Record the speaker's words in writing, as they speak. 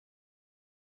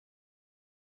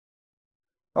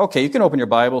Okay, you can open your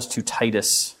Bibles to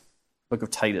Titus, book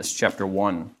of Titus, chapter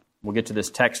 1. We'll get to this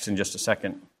text in just a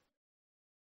second.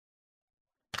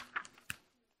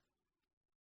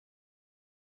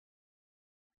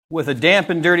 With a damp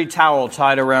and dirty towel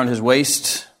tied around his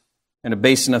waist and a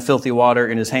basin of filthy water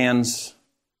in his hands,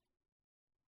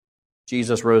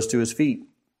 Jesus rose to his feet.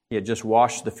 He had just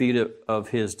washed the feet of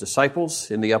his disciples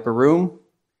in the upper room,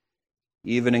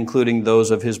 even including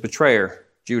those of his betrayer,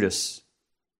 Judas.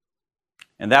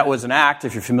 And that was an act,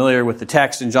 if you're familiar with the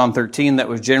text in John 13, that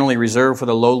was generally reserved for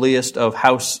the lowliest of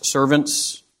house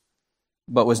servants,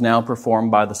 but was now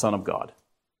performed by the Son of God.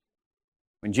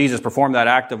 When Jesus performed that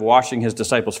act of washing his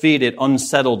disciples' feet, it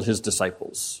unsettled his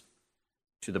disciples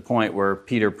to the point where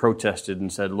Peter protested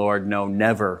and said, "Lord, no,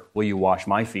 never will you wash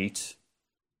my feet."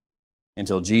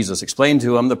 Until Jesus explained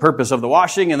to him the purpose of the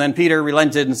washing, and then Peter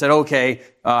relented and said, "Okay,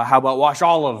 how about wash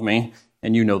all of me?"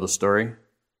 And you know the story.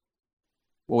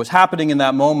 What was happening in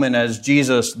that moment as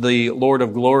Jesus, the Lord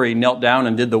of glory, knelt down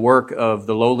and did the work of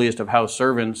the lowliest of house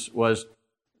servants was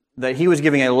that he was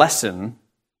giving a lesson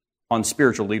on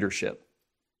spiritual leadership.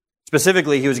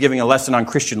 Specifically, he was giving a lesson on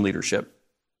Christian leadership.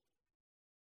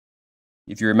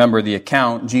 If you remember the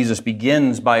account, Jesus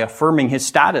begins by affirming his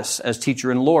status as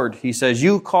teacher and Lord. He says,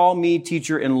 "You call me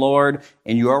teacher and Lord,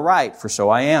 and you are right, for so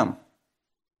I am."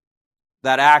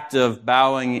 That act of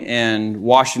bowing and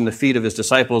washing the feet of his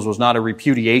disciples was not a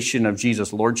repudiation of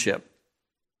Jesus' lordship.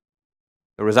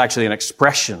 It was actually an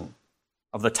expression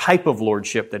of the type of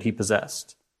lordship that he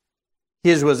possessed.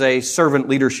 His was a servant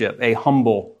leadership, a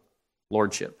humble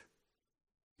lordship.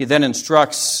 He then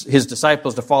instructs his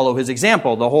disciples to follow his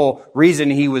example. The whole reason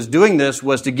he was doing this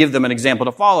was to give them an example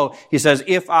to follow. He says,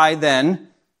 "If I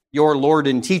then, your Lord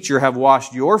and teacher, have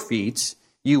washed your feet,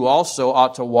 you also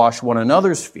ought to wash one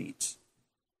another's feet."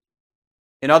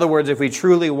 In other words, if we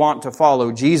truly want to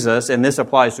follow Jesus, and this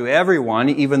applies to everyone,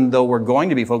 even though we're going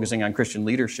to be focusing on Christian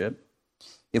leadership,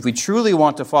 if we truly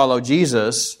want to follow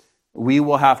Jesus, we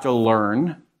will have to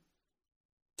learn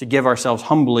to give ourselves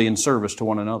humbly in service to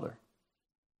one another.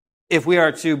 If we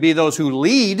are to be those who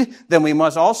lead, then we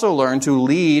must also learn to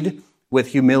lead with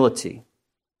humility.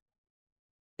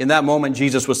 In that moment,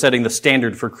 Jesus was setting the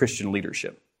standard for Christian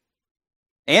leadership.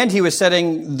 And he was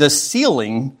setting the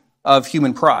ceiling of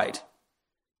human pride.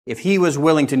 If he was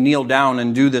willing to kneel down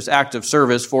and do this act of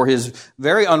service for his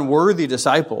very unworthy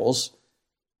disciples,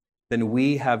 then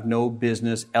we have no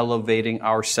business elevating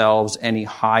ourselves any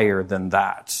higher than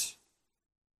that.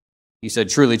 He said,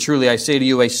 "Truly, truly, I say to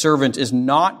you, a servant is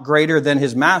not greater than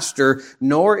his master,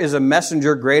 nor is a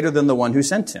messenger greater than the one who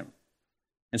sent him."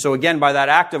 And so again, by that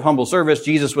act of humble service,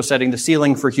 Jesus was setting the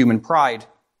ceiling for human pride.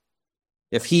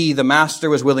 If he, the master,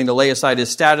 was willing to lay aside his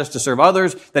status to serve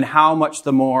others, then how much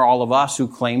the more all of us who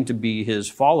claim to be his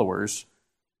followers?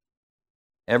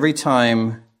 Every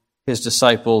time his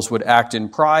disciples would act in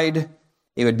pride,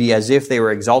 it would be as if they were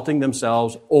exalting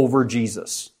themselves over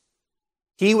Jesus.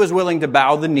 He was willing to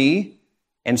bow the knee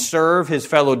and serve his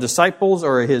fellow disciples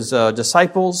or his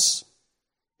disciples.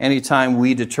 Anytime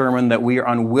we determine that we are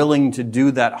unwilling to do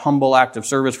that humble act of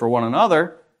service for one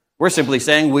another, we're simply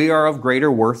saying we are of greater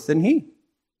worth than he.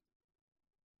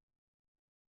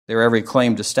 Their every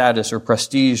claim to status or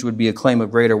prestige would be a claim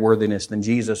of greater worthiness than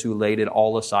Jesus, who laid it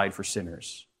all aside for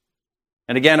sinners.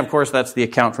 And again, of course, that's the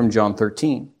account from John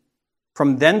 13.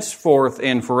 From thenceforth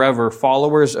and forever,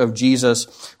 followers of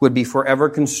Jesus would be forever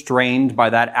constrained by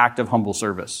that act of humble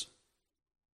service.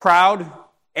 Proud,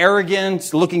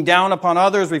 arrogant, looking down upon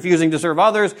others, refusing to serve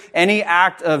others, any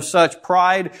act of such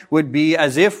pride would be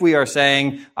as if we are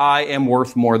saying, "I am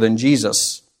worth more than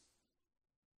Jesus."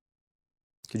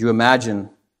 Could you imagine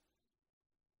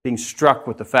being struck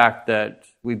with the fact that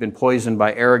we've been poisoned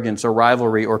by arrogance or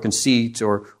rivalry or conceit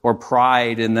or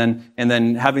pride, and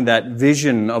then having that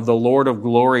vision of the Lord of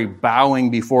glory bowing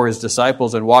before his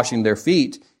disciples and washing their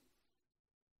feet?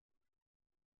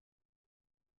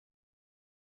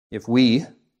 If we,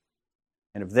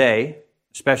 and if they,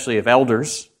 especially if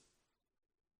elders,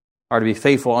 are to be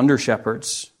faithful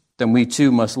under-shepherds, then we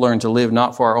too must learn to live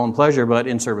not for our own pleasure, but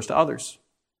in service to others.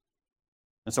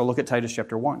 And so look at Titus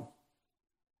chapter 1.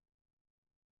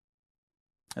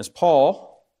 As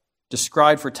Paul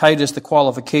described for Titus the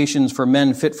qualifications for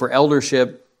men fit for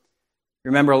eldership,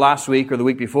 remember last week or the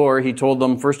week before, he told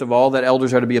them, first of all, that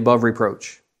elders are to be above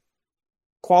reproach.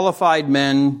 Qualified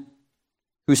men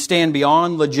who stand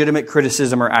beyond legitimate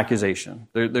criticism or accusation.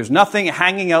 There's nothing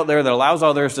hanging out there that allows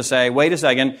others to say, "Wait a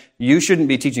second, you shouldn't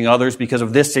be teaching others because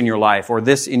of this in your life or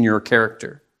this in your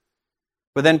character."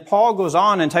 But then Paul goes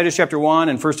on in Titus chapter 1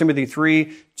 and 1 Timothy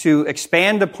 3 to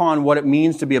expand upon what it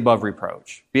means to be above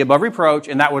reproach. Be above reproach,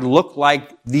 and that would look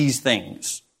like these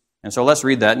things. And so let's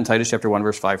read that in Titus chapter 1,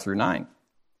 verse 5 through 9.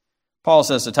 Paul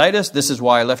says to Titus, "This is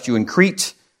why I left you in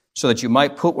Crete, so that you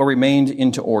might put what remained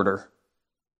into order.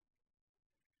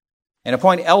 And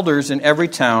appoint elders in every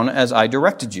town as I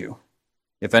directed you.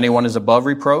 If anyone is above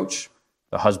reproach,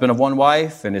 the husband of one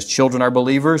wife, and his children are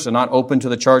believers, and not open to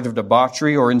the charge of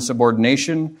debauchery or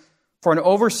insubordination, for an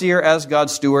overseer as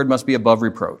God's steward must be above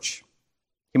reproach.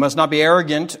 He must not be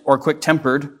arrogant or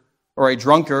quick-tempered, or a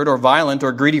drunkard or violent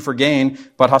or greedy for gain,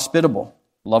 but hospitable,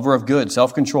 lover of good,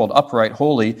 self-controlled, upright,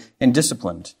 holy, and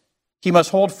disciplined. He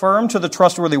must hold firm to the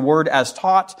trustworthy word as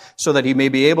taught, so that he may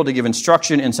be able to give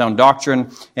instruction in sound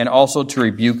doctrine, and also to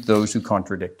rebuke those who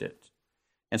contradict it."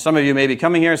 And some of you may be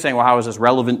coming here saying, well, how is this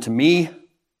relevant to me?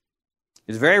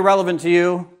 It's very relevant to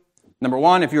you. Number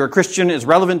one, if you're a Christian, it's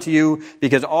relevant to you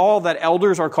because all that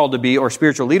elders are called to be, or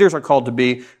spiritual leaders are called to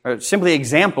be, are simply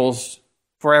examples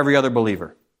for every other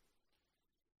believer.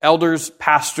 Elders,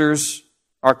 pastors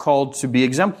are called to be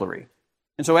exemplary.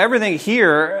 And so everything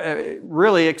here,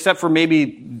 really, except for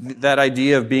maybe that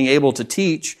idea of being able to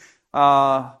teach,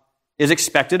 is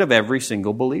expected of every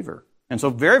single believer. And so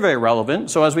very, very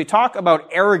relevant. So as we talk about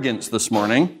arrogance this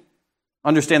morning,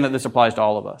 understand that this applies to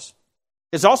all of us.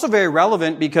 It's also very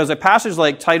relevant because a passage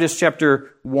like Titus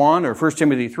chapter 1 or 1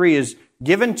 Timothy 3 is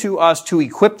given to us to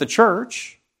equip the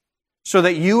church so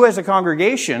that you as a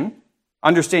congregation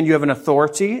understand you have an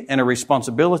authority and a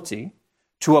responsibility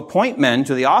to appoint men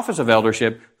to the office of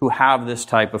eldership who have this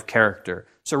type of character.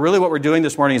 So really what we're doing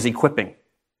this morning is equipping.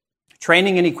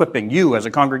 Training and equipping you as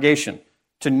a congregation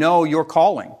to know your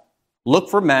calling. Look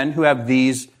for men who have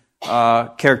these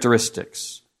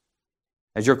characteristics.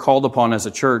 As you're called upon as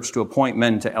a church to appoint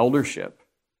men to eldership,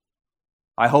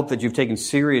 I hope that you've taken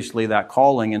seriously that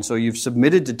calling, and so you've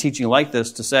submitted to teaching like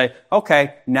this to say,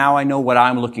 okay, now I know what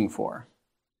I'm looking for.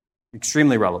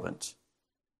 Extremely relevant.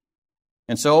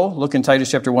 And so, look in Titus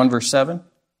chapter 1, verse 7.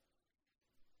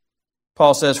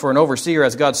 Paul says, "For an overseer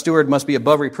as God's steward must be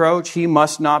above reproach. He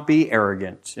must not be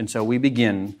arrogant." And so we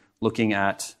begin looking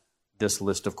at this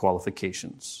list of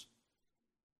qualifications.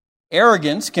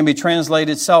 Arrogance can be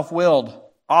translated self-willed,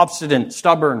 obstinate,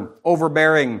 stubborn,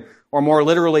 overbearing, or more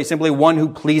literally, simply one who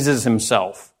pleases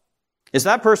himself. It's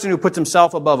that person who puts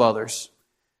himself above others.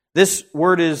 This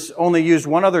word is only used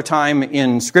one other time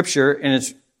in Scripture,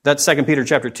 and that's 2 Peter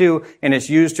chapter 2, and it's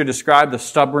used to describe the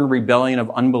stubborn rebellion of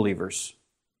unbelievers.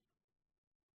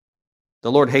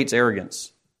 The Lord hates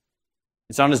arrogance.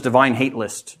 It's on his divine hate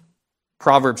list.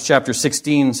 Proverbs chapter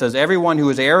 16 says, "Everyone who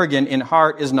is arrogant in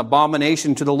heart is an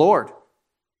abomination to the Lord.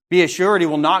 Be assured he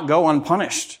will not go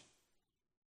unpunished."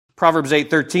 Proverbs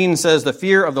 8:13 says, "The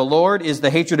fear of the Lord is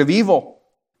the hatred of evil.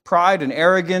 Pride and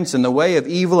arrogance and the way of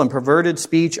evil and perverted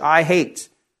speech I hate."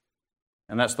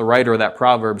 And that's the writer of that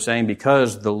proverb saying,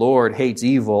 because the Lord hates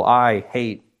evil, I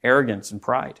hate arrogance and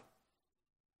pride.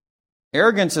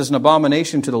 Arrogance is an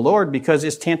abomination to the Lord because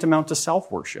it's tantamount to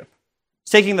self-worship.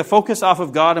 It's taking the focus off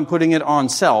of God and putting it on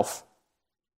self.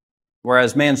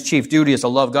 Whereas man's chief duty is to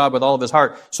love God with all of his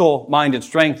heart, soul, mind, and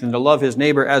strength, and to love his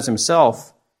neighbor as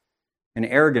himself. An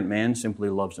arrogant man simply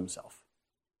loves himself.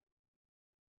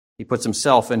 He puts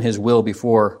himself and his will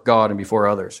before God and before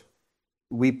others.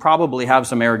 We probably have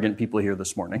some arrogant people here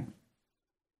this morning.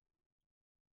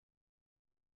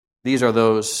 These are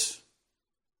those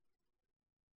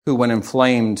who, when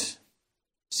inflamed,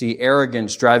 see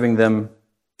arrogance driving them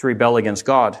to rebel against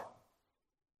God.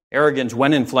 Arrogance,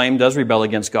 when inflamed, does rebel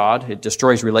against God. It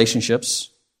destroys relationships.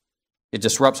 It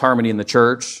disrupts harmony in the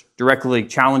church, directly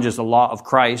challenges the law of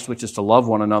Christ, which is to love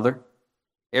one another.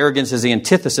 Arrogance is the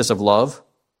antithesis of love,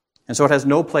 and so it has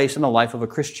no place in the life of a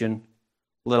Christian,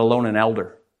 let alone an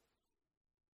elder.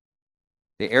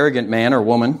 The arrogant man or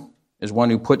woman is one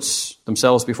who puts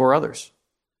themselves before others.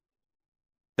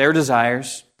 Their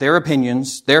desires, their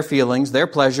opinions, their feelings, their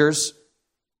pleasures.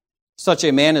 Such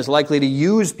a man is likely to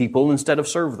use people instead of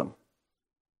serve them,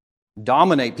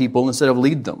 dominate people instead of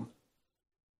lead them.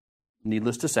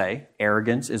 Needless to say,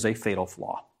 arrogance is a fatal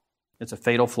flaw. It's a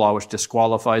fatal flaw which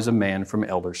disqualifies a man from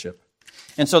eldership.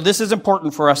 And so this is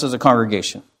important for us as a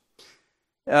congregation.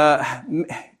 In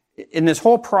this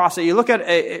whole process, you look at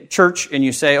a church and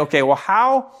you say, okay, well,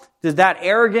 how does that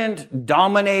arrogant,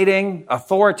 dominating,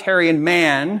 authoritarian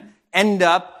man end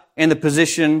up in the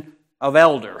position of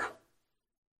elder?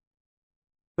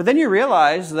 But then you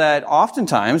realize that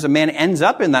oftentimes a man ends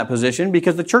up in that position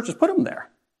because the church has put him there.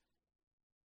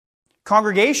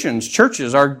 Congregations,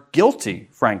 churches are guilty,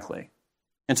 frankly.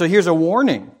 And so here's a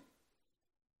warning.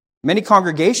 Many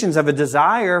congregations have a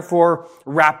desire for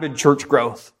rapid church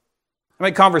growth. How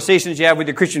many conversations you have with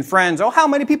your Christian friends? Oh, how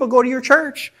many people go to your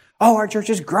church? Oh, our church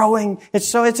is growing.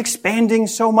 It's expanding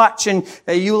so much. And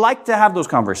you like to have those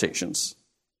conversations.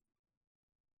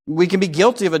 We can be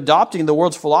guilty of adopting the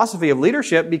world's philosophy of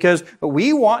leadership because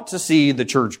we want to see the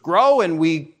church grow, and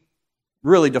we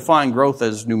really define growth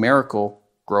as numerical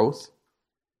growth.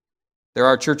 There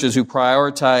are churches who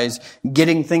prioritize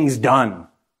getting things done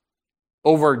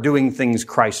over doing things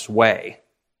Christ's way.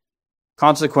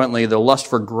 Consequently, the lust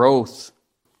for growth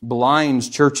blinds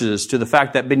churches to the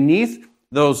fact that beneath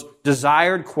those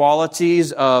desired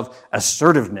qualities of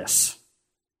assertiveness,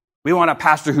 we want a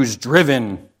pastor who's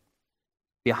driven.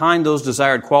 Behind those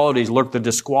desired qualities lurk the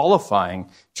disqualifying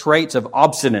traits of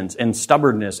obstinance and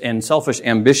stubbornness and selfish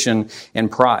ambition and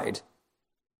pride.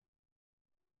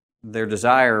 Their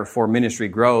desire for ministry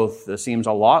growth seems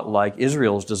a lot like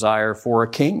Israel's desire for a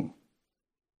king.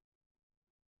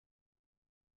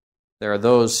 There are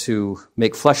those who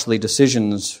make fleshly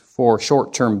decisions for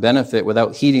short-term benefit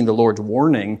without heeding the Lord's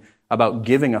warning about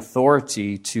giving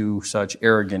authority to such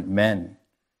arrogant men.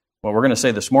 What we're going to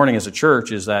say this morning as a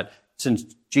church is that since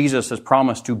Jesus has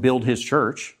promised to build his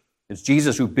church, it's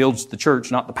Jesus who builds the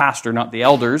church, not the pastor, not the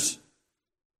elders.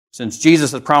 Since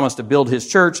Jesus has promised to build his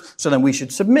church, so then we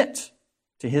should submit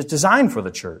to his design for the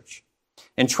church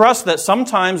and trust that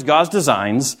sometimes God's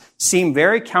designs seem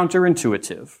very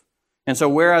counterintuitive. And so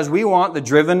whereas we want the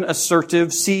driven, assertive,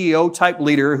 CEO-type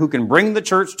leader who can bring the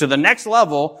church to the next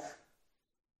level,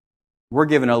 we're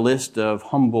given a list of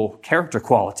humble character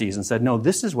qualities and said, no,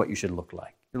 this is what you should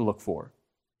look for.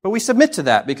 But we submit to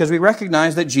that because we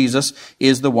recognize that Jesus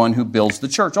is the one who builds the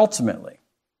church ultimately.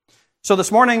 So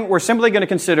this morning, we're simply going to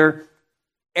consider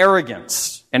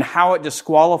arrogance and how it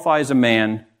disqualifies a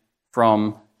man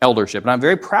from eldership. And I'm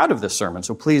very proud of this sermon,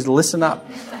 so please listen up.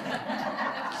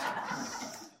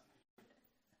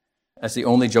 That's the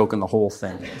only joke in the whole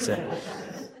thing. That's it.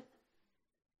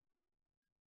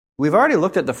 We've already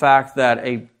looked at the fact that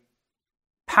a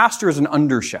pastor is an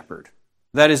under-shepherd.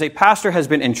 That is, a pastor has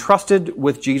been entrusted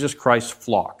with Jesus Christ's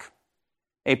flock.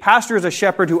 A pastor is a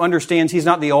shepherd who understands he's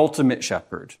not the ultimate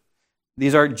shepherd.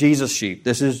 These are Jesus' sheep.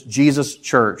 This is Jesus'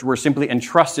 church. We're simply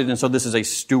entrusted, and so this is a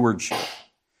stewardship.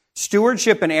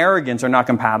 Stewardship and arrogance are not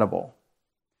compatible.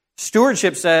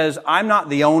 Stewardship says, I'm not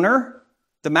the owner,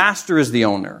 the master is the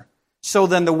owner. So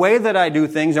then the way that I do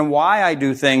things and why I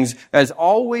do things is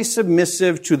always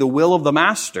submissive to the will of the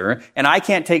master, and I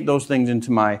can't take those things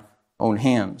into my own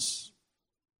hands.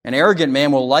 An arrogant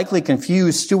man will likely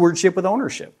confuse stewardship with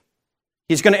ownership.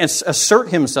 He's going to assert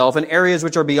himself in areas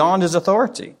which are beyond his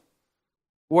authority.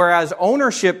 Whereas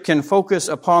ownership can focus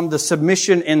upon the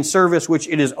submission and service which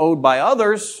it is owed by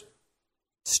others,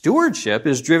 stewardship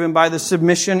is driven by the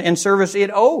submission and service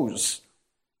it owes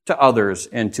to others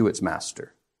and to its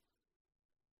master.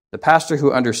 The pastor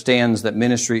who understands that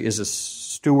ministry is a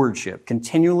stewardship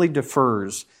continually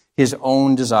defers his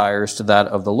own desires to that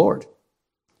of the Lord.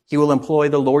 He will employ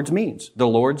the Lord's means, the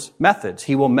Lord's methods.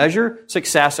 He will measure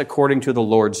success according to the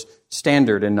Lord's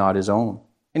standard and not his own.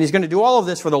 And he's going to do all of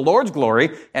this for the Lord's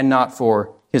glory and not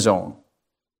for his own.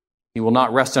 He will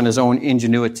not rest on his own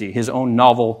ingenuity, his own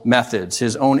novel methods,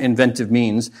 his own inventive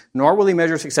means, nor will he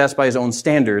measure success by his own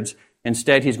standards.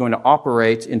 Instead, he's going to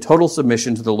operate in total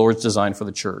submission to the Lord's design for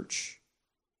the church.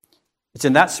 It's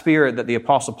in that spirit that the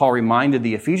Apostle Paul reminded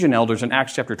the Ephesian elders in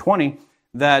Acts chapter 20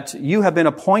 that you have been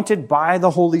appointed by the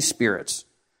Holy Spirit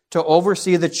to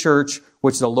oversee the church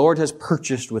which the Lord has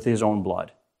purchased with his own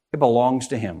blood. It belongs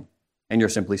to him, and you're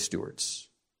simply stewards.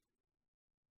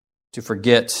 To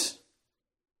forget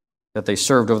that they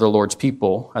served over the Lord's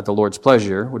people at the Lord's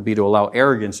pleasure would be to allow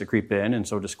arrogance to creep in and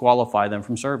so disqualify them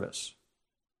from service.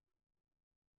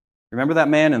 Remember that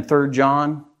man in 3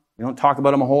 John? We don't talk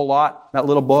about him a whole lot. That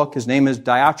little book, his name is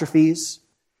Diotrephes.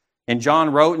 And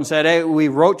John wrote and said, hey, we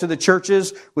wrote to the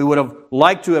churches. We would have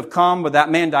liked to have come, but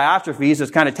that man Diotrephes has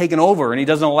kind of taken over and he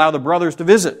doesn't allow the brothers to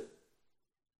visit.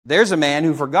 There's a man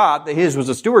who forgot that his was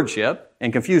a stewardship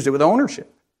and confused it with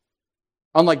ownership.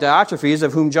 Unlike Diotrephes,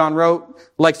 of whom John wrote,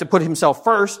 likes to put himself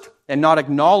first and not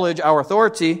acknowledge our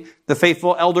authority, the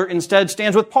faithful elder instead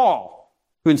stands with Paul,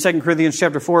 who in 2 Corinthians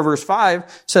chapter 4, verse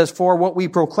 5 says, for what we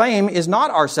proclaim is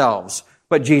not ourselves,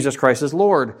 but Jesus Christ as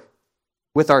Lord,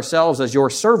 with ourselves as your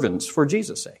servants for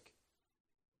Jesus' sake.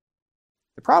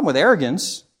 The problem with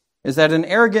arrogance is that an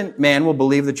arrogant man will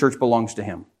believe the church belongs to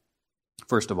him,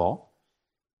 first of all,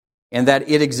 and that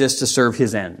it exists to serve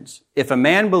his ends. If a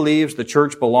man believes the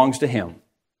church belongs to him,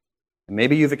 and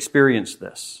maybe you've experienced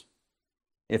this,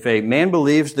 if a man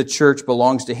believes the church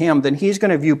belongs to him, then he's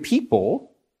going to view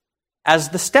people as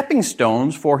the stepping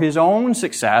stones for his own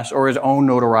success or his own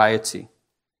notoriety.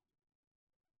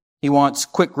 He wants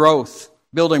quick growth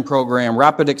building program,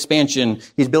 rapid expansion.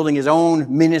 He's building his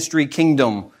own ministry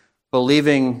kingdom,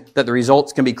 believing that the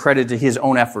results can be credited to his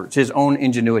own efforts, his own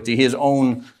ingenuity, his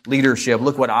own leadership.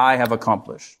 Look what I have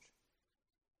accomplished.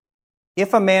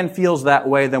 If a man feels that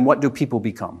way, then what do people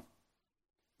become?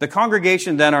 The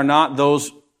congregation then are not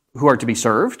those who are to be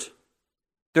served.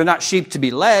 They're not sheep to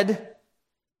be led.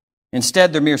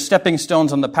 Instead, they're mere stepping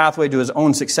stones on the pathway to his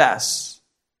own success.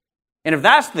 And if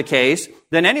that's the case,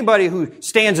 then anybody who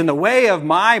stands in the way of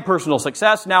my personal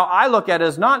success, now I look at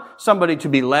as not somebody to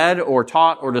be led or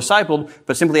taught or discipled,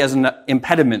 but simply as an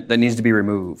impediment that needs to be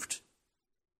removed.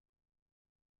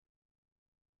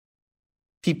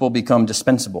 People become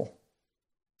dispensable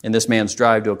in this man's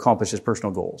drive to accomplish his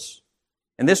personal goals.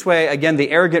 In this way, again,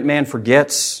 the arrogant man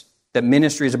forgets that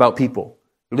ministry is about people.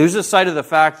 He loses sight of the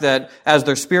fact that as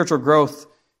their spiritual growth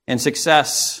and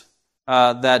success,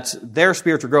 that their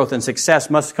spiritual growth and success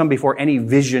must come before any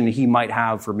vision he might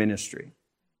have for ministry.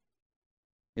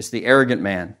 It's the arrogant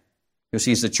man who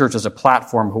sees the church as a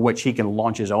platform for which he can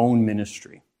launch his own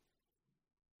ministry.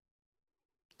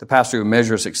 The pastor who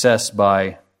measures success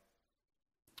by,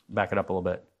 back it up a little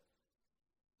bit.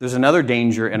 There's another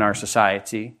danger in our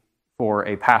society for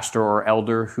a pastor or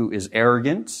elder who is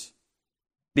arrogant,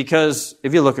 because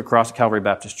if you look across Calvary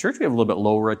Baptist Church, we have a little bit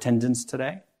lower attendance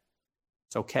today.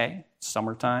 It's okay. It's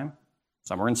summertime.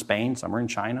 Some are in Spain. Some are in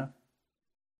China.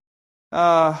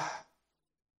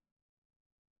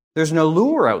 There's an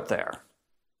allure out there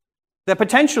that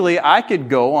potentially I could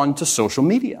go onto social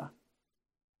media,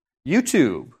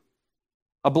 YouTube,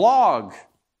 a blog,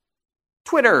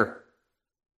 Twitter,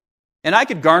 and I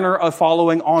could garner a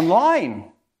following online.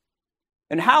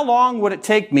 And how long would it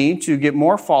take me to get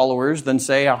more followers than,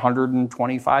 say,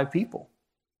 125 people?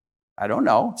 I don't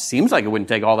know. Seems like it wouldn't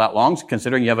take all that long,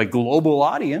 considering you have a global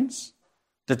audience.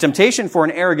 The temptation for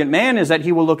an arrogant man is that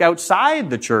he will look outside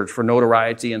the church for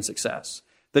notoriety and success.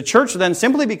 The church then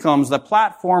simply becomes the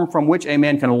platform from which a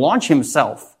man can launch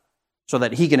himself so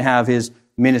that he can have his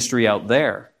ministry out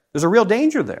there. There's a real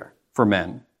danger there for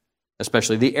men,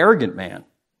 especially the arrogant man.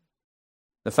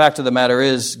 The fact of the matter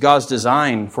is, God's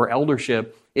design for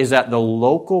eldership is that the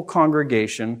local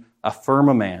congregation affirm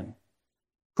a man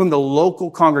whom the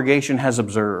local congregation has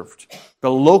observed,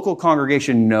 the local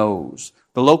congregation knows,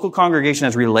 the local congregation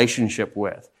has relationship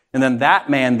with, and then that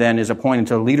man then is appointed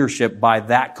to leadership by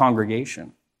that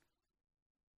congregation.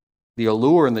 The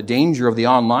allure and the danger of the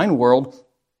online world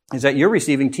is that you're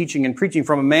receiving teaching and preaching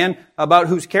from a man about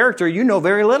whose character you know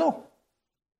very little.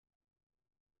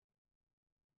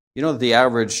 You know that the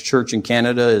average church in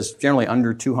Canada is generally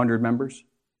under 200 members?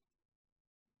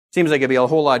 Seems like it'd be a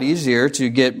whole lot easier to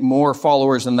get more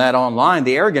followers than that online.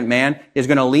 The arrogant man is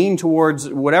going to lean towards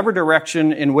whatever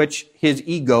direction in which his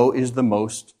ego is the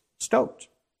most stoked.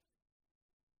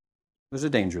 There's a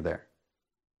danger there.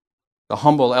 The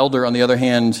humble elder, on the other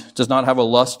hand, does not have a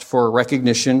lust for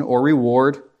recognition or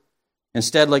reward.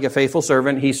 Instead, like a faithful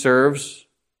servant, he serves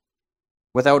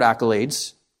without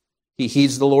accolades. He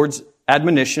heeds the Lord's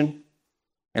admonition.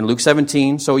 In Luke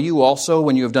 17, so you also,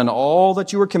 when you have done all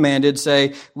that you were commanded,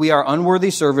 say, we are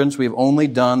unworthy servants, we have only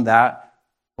done that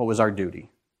what was our duty.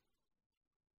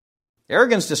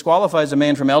 Arrogance disqualifies a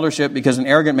man from eldership because an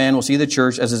arrogant man will see the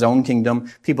church as his own kingdom,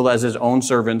 people as his own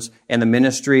servants, and the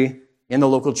ministry in the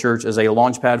local church as a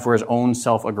launch pad for his own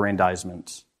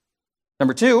self-aggrandizement.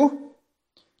 Number two,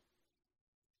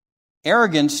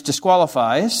 arrogance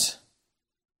disqualifies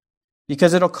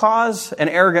because it'll cause an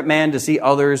arrogant man to see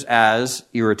others as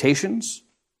irritations,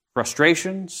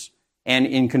 frustrations, and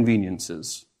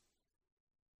inconveniences.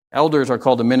 Elders are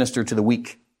called to minister to the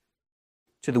weak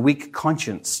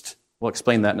conscienced. We'll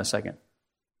explain that in a second.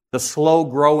 The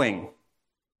slow-growing,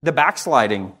 the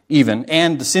backsliding even,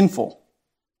 and the sinful.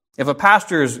 If a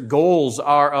pastor's goals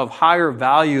are of higher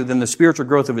value than the spiritual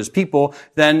growth of his people,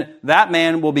 then that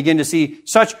man will begin to see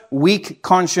such weak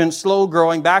conscience,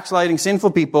 slow-growing, backsliding,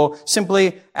 sinful people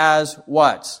simply as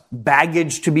what?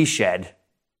 Baggage to be shed.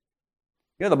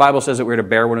 You know, the Bible says that we're to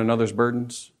bear one another's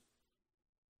burdens.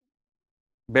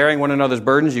 Bearing one another's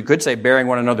burdens, you could say bearing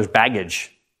one another's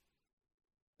baggage.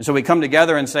 And so we come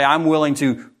together and say, I'm willing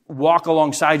to walk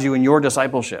alongside you in your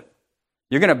discipleship.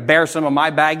 You're going to bear some of my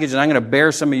baggage, and I'm going to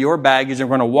bear some of your baggage, and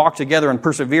we're going to walk together in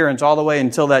perseverance all the way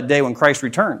until that day when Christ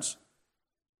returns.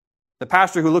 The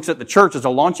pastor who looks at the church as a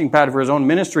launching pad for his own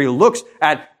ministry looks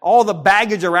at all the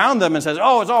baggage around them and says,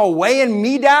 oh, it's all weighing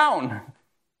me down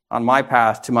on my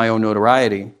path to my own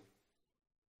notoriety.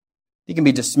 He can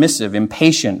be dismissive,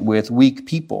 impatient with weak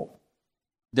people.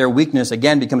 Their weakness,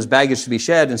 again, becomes baggage to be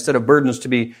shed instead of burdens to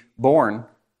be borne.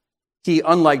 He,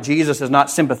 unlike Jesus, is not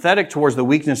sympathetic towards the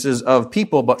weaknesses of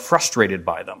people, but frustrated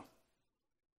by them.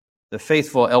 The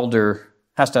faithful elder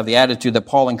has to have the attitude that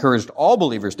Paul encouraged all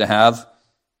believers to have.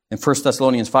 In 1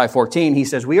 Thessalonians 5:14, he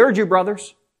says, "We urge you,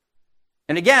 brothers."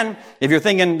 And again, if you're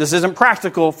thinking, this isn't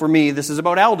practical for me, this is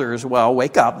about elders, well,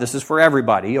 wake up. This is for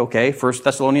everybody, okay? 1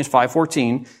 Thessalonians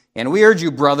 5:14. "And we urge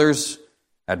you, brothers,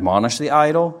 admonish the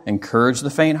idle, encourage the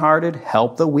faint-hearted,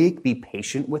 help the weak, be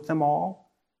patient with them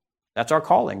all." That's our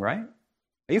calling, right?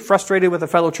 Are you frustrated with a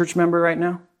fellow church member right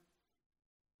now?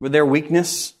 With their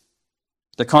weakness,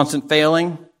 their constant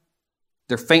failing,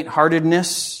 their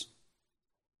faint-heartedness?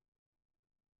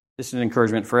 This is an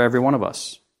encouragement for every one of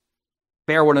us.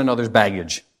 Bear one another's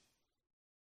baggage.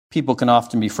 People can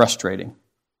often be frustrating.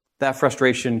 That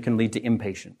frustration can lead to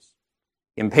impatience.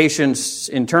 Impatience,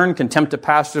 in turn, can tempt a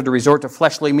pastor to resort to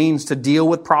fleshly means to deal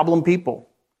with problem people.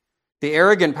 The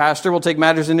arrogant pastor will take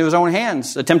matters into his own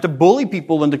hands, attempt to bully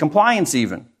people into compliance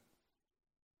even.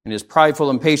 In his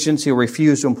prideful impatience, he'll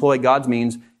refuse to employ God's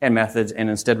means and methods and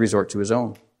instead resort to his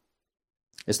own.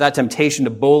 It's that temptation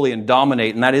to bully and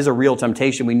dominate, and that is a real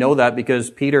temptation. We know that because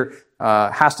Peter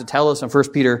has to tell us in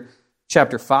 1 Peter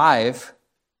chapter 5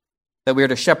 that we are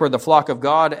to shepherd the flock of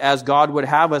God as God would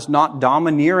have us, not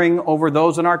domineering over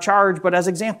those in our charge, but as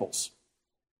examples.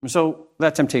 And so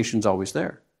that temptation's always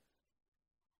there.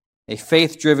 A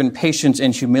faith-driven patience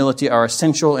and humility are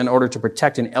essential in order to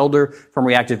protect an elder from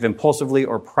reacting impulsively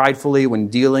or pridefully when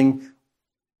dealing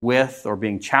with or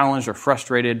being challenged or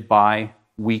frustrated by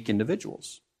weak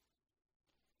individuals.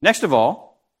 Next of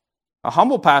all, a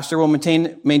humble pastor will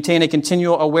maintain a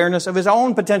continual awareness of his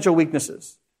own potential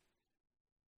weaknesses.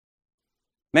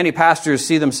 Many pastors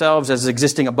see themselves as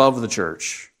existing above the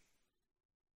church.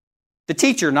 The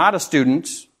teacher, not a student.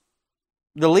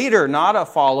 The leader, not a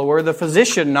follower. The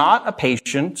physician, not a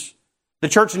patient. The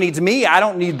church needs me. I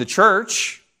don't need the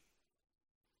church.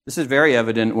 This is very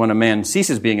evident when a man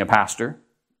ceases being a pastor.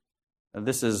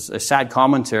 This is a sad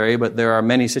commentary, but there are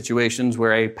many situations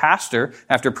where a pastor,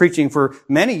 after preaching for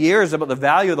many years about the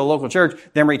value of the local church,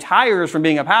 then retires from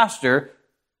being a pastor,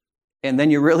 and then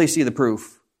you really see the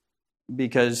proof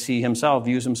because he himself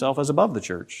views himself as above the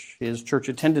church. His church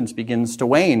attendance begins to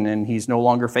wane, and he's no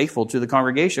longer faithful to the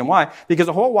congregation. Why? Because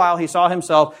the whole while he saw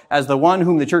himself as the one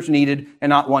whom the church needed and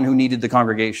not one who needed the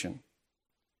congregation.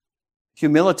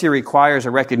 Humility requires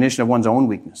a recognition of one's own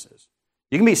weaknesses.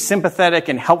 You can be sympathetic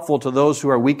and helpful to those who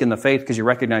are weak in the faith because you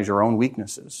recognize your own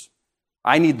weaknesses.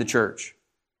 I need the church.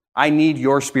 I need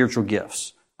your spiritual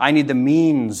gifts. I need the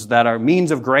means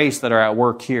of grace that are at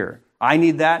work here. I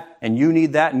need that, and you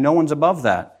need that, and no one's above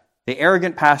that. The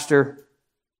arrogant pastor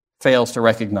fails to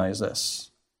recognize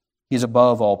this. He's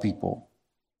above all people.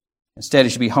 Instead, he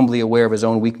should be humbly aware of his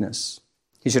own weakness.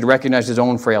 He should recognize his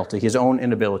own frailty, his own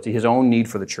inability, his own need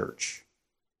for the church.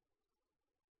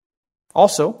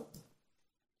 Also,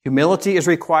 humility is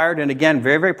required, and again,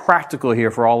 very, very practical here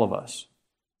for all of us.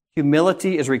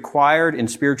 Humility is required in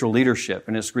spiritual leadership,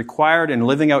 and it's required in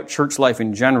living out church life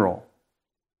in general.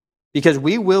 Because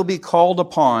we will be called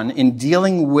upon in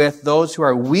dealing with those who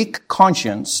are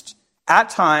weak-conscienced at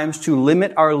times to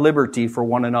limit our liberty for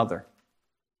one another.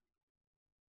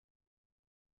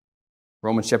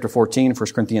 Romans chapter 14,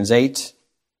 1 Corinthians 8.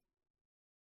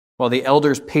 While the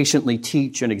elders patiently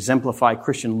teach and exemplify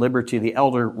Christian liberty, the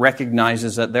elder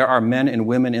recognizes that there are men and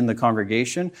women in the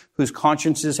congregation whose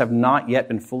consciences have not yet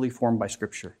been fully formed by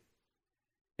Scripture.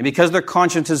 And because their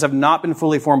consciences have not been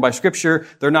fully formed by Scripture,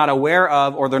 they're not aware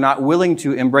of or they're not willing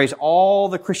to embrace all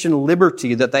the Christian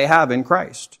liberty that they have in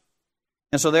Christ.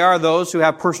 And so there are those who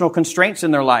have personal constraints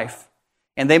in their life,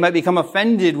 and they might become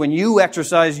offended when you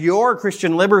exercise your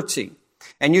Christian liberty.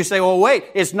 And you say, well, wait,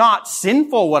 it's not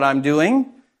sinful what I'm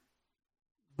doing,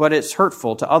 but it's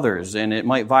hurtful to others, and it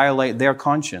might violate their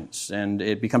conscience, and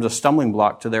it becomes a stumbling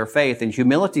block to their faith. And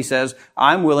humility says,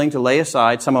 I'm willing to lay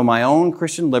aside some of my own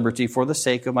Christian liberty for the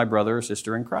sake of my brother or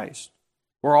sister in Christ.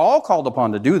 We're all called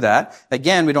upon to do that.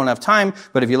 Again, we don't have time,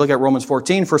 but if you look at Romans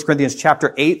 14, 1 Corinthians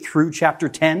chapter 8 through chapter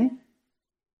 10,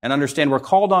 and understand we're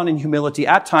called on in humility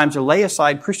at times to lay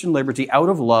aside Christian liberty out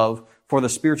of love for the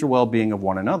spiritual well-being of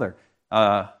one another.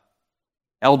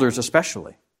 Elders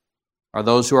especially are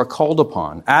those who are called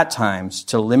upon at times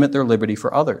to limit their liberty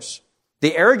for others.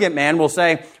 The arrogant man will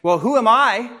say, well, who am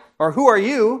I, or who are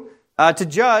you, to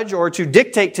judge or to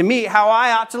dictate to me how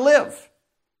I ought to live?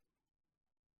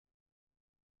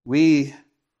 We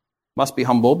must be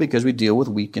humble because we deal with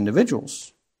weak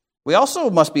individuals. We also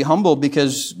must be humble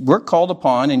because we're called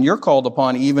upon, and you're called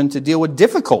upon even, to deal with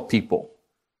difficult people.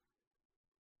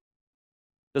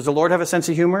 Does the Lord have a sense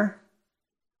of humor?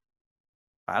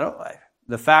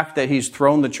 The fact that He's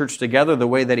thrown the church together the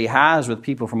way that He has, with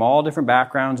people from all different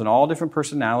backgrounds and all different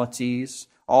personalities,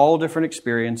 all different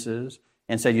experiences,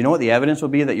 and said, you know what the evidence will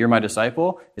be that you're my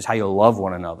disciple? Is how you love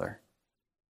one another.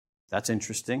 That's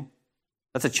interesting.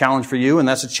 That's a challenge for you, and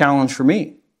that's a challenge for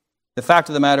me. The fact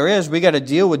of the matter is, we got to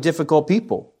deal with difficult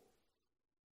people.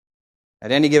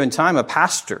 At any given time, a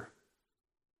pastor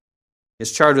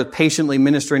is charged with patiently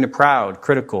ministering to proud,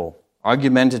 critical,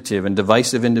 argumentative, and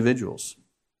divisive individuals.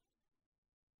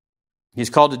 He's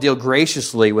called to deal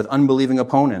graciously with unbelieving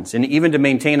opponents and even to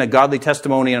maintain a godly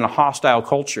testimony in a hostile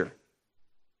culture.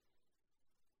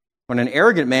 When an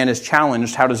arrogant man is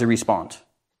challenged, how does he respond?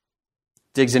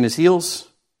 Digs in his heels,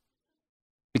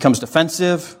 becomes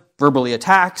defensive, verbally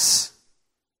attacks.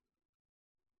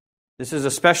 This is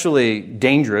especially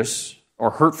dangerous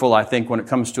or hurtful, I think, when it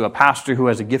comes to a pastor who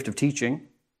has a gift of teaching.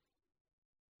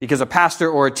 Because a pastor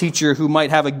or a teacher who might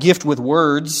have a gift with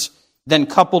words, then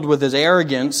coupled with his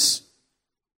arrogance,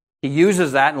 he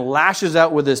uses that and lashes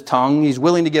out with his tongue. He's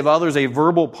willing to give others a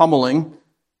verbal pummeling.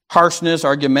 Harshness,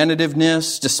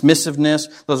 argumentativeness,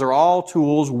 dismissiveness, those are all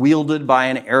tools wielded by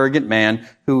an arrogant man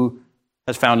who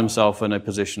has found himself in a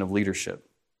position of leadership.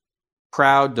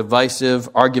 Proud, divisive,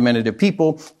 argumentative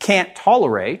people can't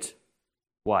tolerate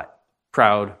what?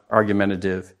 Proud,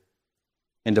 argumentative,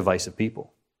 and divisive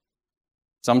people.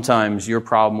 Sometimes your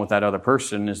problem with that other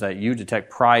person is that you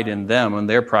detect pride in them, and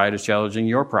their pride is challenging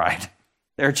your pride.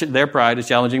 Their pride is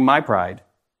challenging my pride.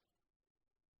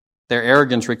 Their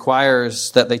arrogance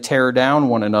requires that they tear down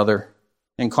one another.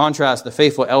 In contrast, the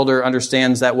faithful elder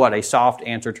understands that what? A soft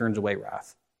answer turns away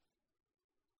wrath.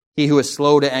 He who is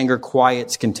slow to anger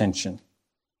quiets contention.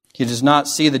 He does not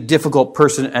see the difficult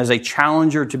person as a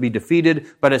challenger to be defeated,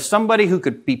 but as somebody who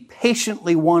could be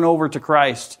patiently won over to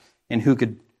Christ and who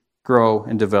could grow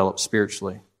and develop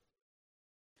spiritually.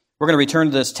 We're going to return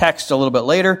to this text a little bit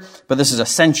later, but this is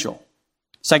essential.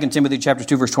 2 Timothy chapter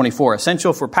 2, verse 24.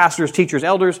 Essential for pastors, teachers,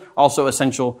 elders, also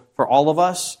essential for all of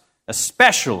us,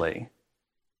 especially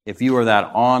if you are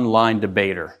that online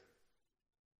debater.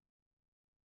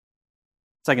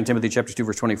 2 Timothy chapter 2,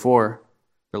 verse 24.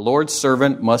 The Lord's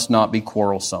servant must not be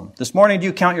quarrelsome. This morning, do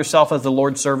you count yourself as the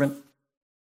Lord's servant?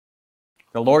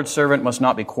 The Lord's servant must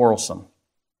not be quarrelsome,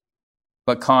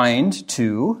 but kind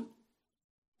to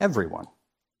everyone.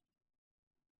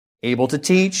 Able to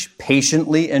teach,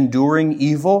 patiently enduring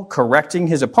evil, correcting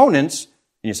his opponents.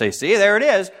 And you say, see, there it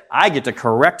is. I get to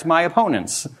correct my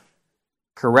opponents.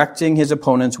 Correcting his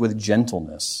opponents with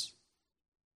gentleness.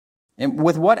 And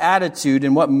with what attitude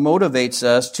and what motivates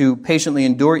us to patiently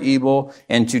endure evil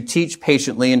and to teach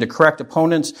patiently and to correct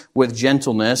opponents with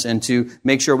gentleness and to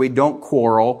make sure we don't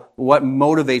quarrel? What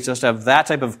motivates us to have that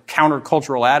type of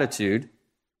countercultural attitude?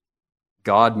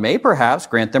 God may perhaps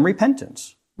grant them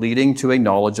repentance, leading to a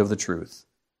knowledge of the truth.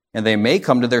 And they may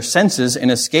come to their senses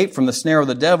and escape from the snare of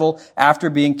the devil after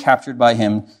being captured by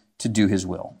him to do his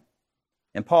will.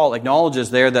 And Paul acknowledges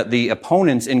there that the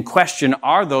opponents in question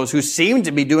are those who seem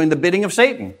to be doing the bidding of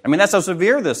Satan. I mean, that's how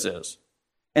severe this is.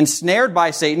 Ensnared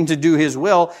by Satan to do his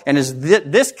will, and is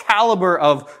this caliber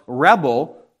of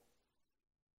rebel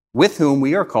with whom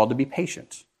we are called to be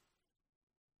patient.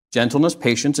 Gentleness,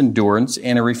 patience, endurance,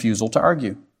 and a refusal to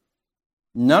argue.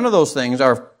 None of those things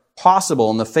are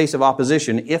possible in the face of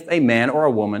opposition if a man or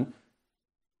a woman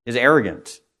is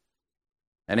arrogant.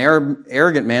 An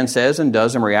arrogant man says and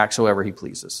does and reacts however he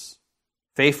pleases.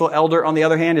 Faithful elder, on the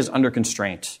other hand, is under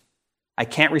constraint. I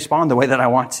can't respond the way that I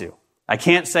want to. I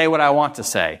can't say what I want to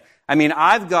say. I mean,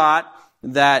 I've got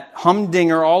that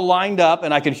humdinger all lined up,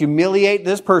 and I could humiliate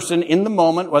this person in the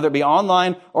moment, whether it be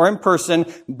online or in person,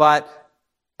 but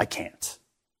I can't.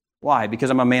 Why? Because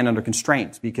I'm a man under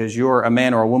constraint. Because you're a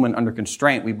man or a woman under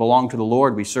constraint. We belong to the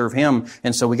Lord. We serve Him.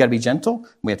 And so we got to be gentle.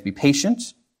 We have to be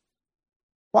patient.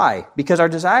 Why? Because our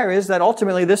desire is that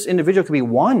ultimately this individual can be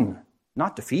won,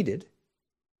 not defeated.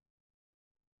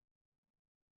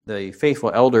 The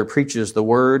faithful elder preaches the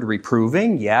word,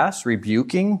 reproving, yes,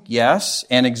 rebuking, yes,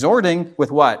 and exhorting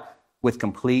with what? With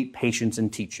complete patience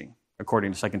and teaching,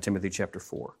 according to 2 Timothy chapter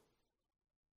 4.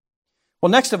 Well,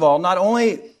 next of all, not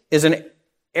only is an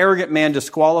arrogant man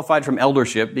disqualified from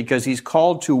eldership because he's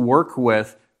called to work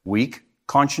with weak,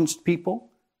 conscienced people,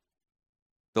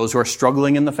 those who are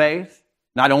struggling in the faith,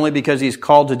 not only because he's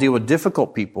called to deal with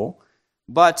difficult people,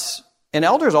 but an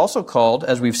elder is also called,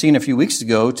 as we've seen a few weeks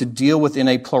ago, to deal within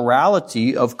a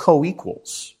plurality of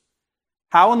co-equals.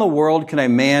 How in the world can a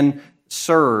man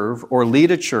serve or lead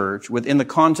a church within the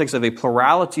context of a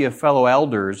plurality of fellow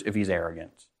elders if he's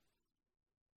arrogant?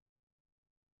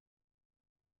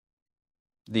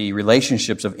 The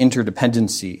relationships of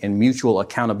interdependency and mutual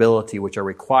accountability, which are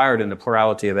required in the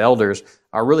plurality of elders,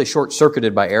 are really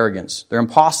short-circuited by arrogance. They're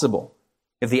impossible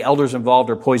if the elders involved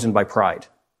are poisoned by pride.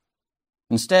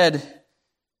 Instead,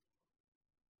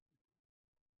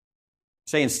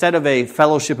 Say, instead of a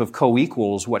fellowship of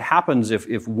co-equals, what happens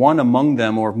if one among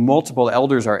them or multiple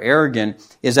elders are arrogant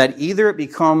is that either it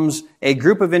becomes a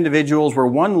group of individuals where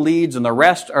one leads and the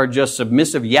rest are just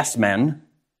submissive yes men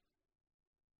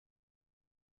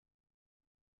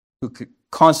who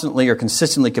constantly or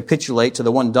consistently capitulate to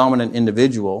the one dominant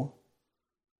individual.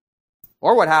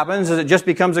 Or what happens is it just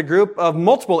becomes a group of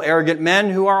multiple arrogant men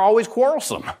who are always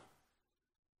quarrelsome.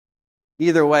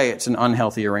 Either way, it's an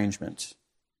unhealthy arrangement.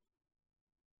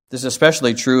 This is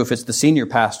especially true if it's the senior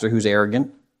pastor who's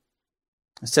arrogant.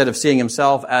 Instead of seeing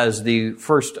himself as the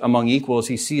first among equals,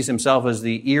 he sees himself as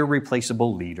the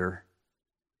irreplaceable leader.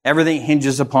 Everything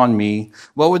hinges upon me.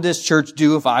 What would this church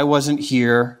do if I wasn't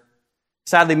here?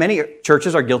 Sadly, many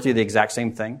churches are guilty of the exact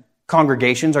same thing.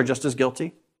 Congregations are just as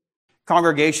guilty.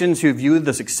 Congregations who view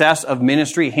the success of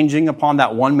ministry hinging upon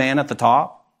that one man at the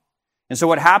top. And so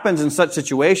what happens in such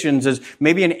situations is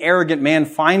maybe an arrogant man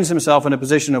finds himself in a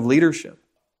position of leadership.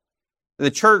 The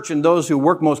church and those who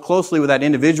work most closely with that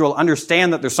individual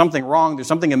understand that there's something wrong, there's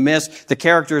something amiss, the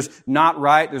character's not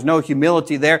right, there's no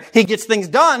humility there. He gets things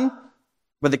done,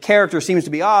 but the character seems to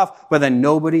be off, but then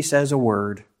nobody says a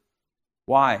word.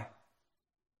 Why?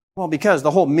 Well, because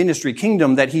the whole ministry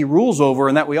kingdom that he rules over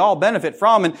and that we all benefit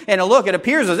from, and look, it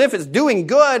appears as if it's doing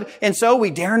good, and so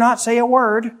we dare not say a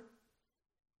word.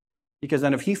 Because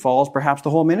then if he falls, perhaps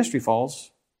the whole ministry falls.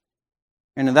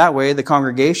 And in that way, the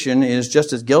congregation is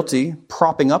just as guilty,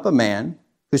 propping up a man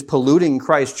who's polluting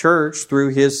Christ's church through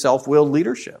his self-willed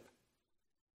leadership.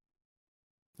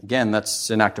 Again, that's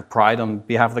an act of pride on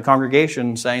behalf of the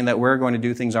congregation, saying that we're going to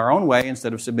do things our own way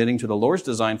instead of submitting to the Lord's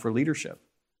design for leadership.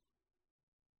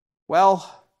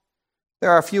 Well,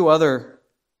 there are a few other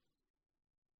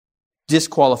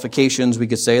disqualifications, we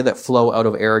could say, that flow out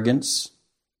of arrogance.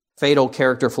 Fatal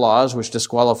character flaws which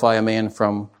disqualify a man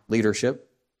from leadership.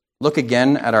 Look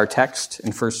again at our text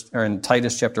in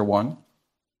Titus chapter 1. It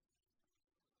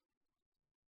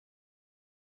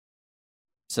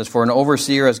says, "For an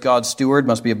overseer as God's steward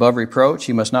must be above reproach.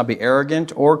 He must not be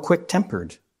arrogant or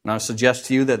quick-tempered." And I suggest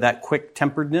to you that that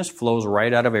quick-temperedness flows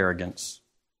right out of arrogance.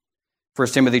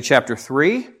 1 Timothy chapter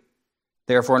 3,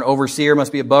 "Therefore an overseer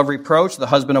must be above reproach, the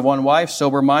husband of one wife,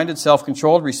 sober-minded,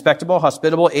 self-controlled, respectable,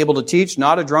 hospitable, able to teach,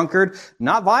 not a drunkard,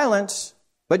 not violent,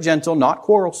 but gentle, not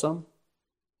quarrelsome."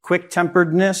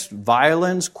 Quick-temperedness,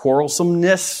 violence,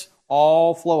 quarrelsomeness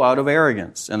all flow out of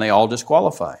arrogance, and they all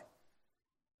disqualify.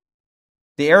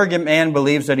 The arrogant man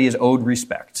believes that he is owed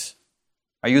respect.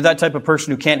 Are you that type of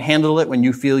person who can't handle it when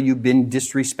you feel you've been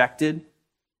disrespected?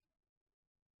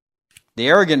 The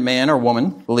arrogant man or woman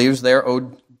believes they are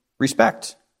owed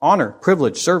respect, honor,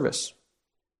 privilege, service.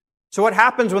 So what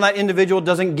happens when that individual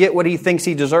doesn't get what he thinks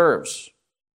he deserves?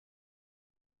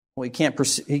 Well,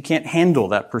 he can't handle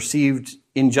that perceived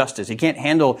injustice. He can't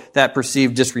handle that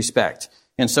perceived disrespect.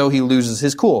 And so he loses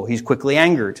his cool. He's quickly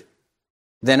angered,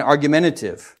 then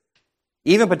argumentative,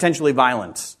 even potentially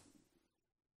violent.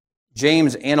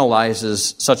 James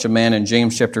analyzes such a man in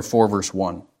James chapter 4, verse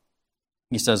 1.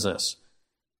 He says this,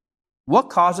 "What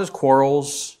causes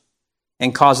quarrels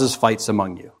and causes fights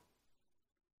among you?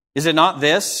 Is it not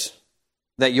this,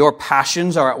 that your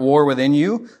passions are at war within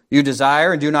you? You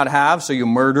desire and do not have, so you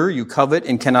murder. You covet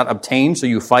and cannot obtain, so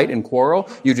you fight and quarrel.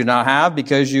 You do not have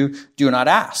because you do not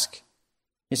ask."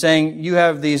 He's saying you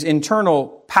have these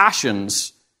internal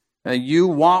passions. You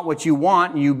want what you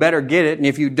want, and you better get it, and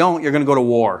if you don't, you're going to go to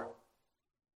war.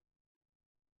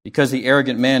 Because the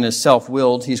arrogant man is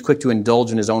self-willed, he's quick to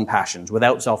indulge in his own passions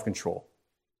without self-control.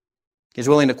 He's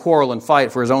willing to quarrel and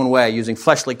fight for his own way, using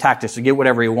fleshly tactics to get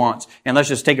whatever he wants. And let's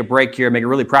just take a break here, make it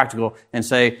really practical, and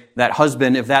say that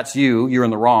husband, if that's you, you're in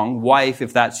the wrong. Wife,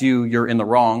 if that's you, you're in the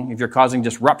wrong. If you're causing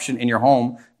disruption in your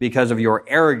home because of your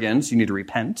arrogance, you need to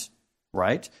repent,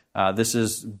 right? This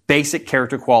is basic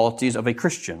character qualities of a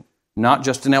Christian, not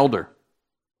just an elder.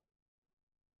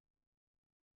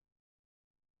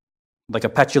 Like a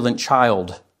petulant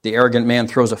child, the arrogant man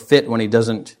throws a fit when he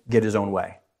doesn't get his own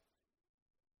way.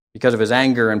 Because of his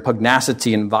anger and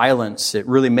pugnacity and violence, it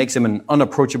really makes him an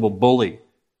unapproachable bully.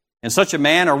 And such a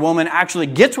man or woman actually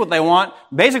gets what they want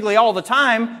basically all the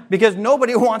time because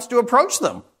nobody wants to approach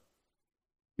them.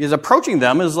 Because approaching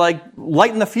them is like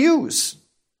lighting the fuse.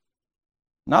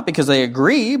 Not because they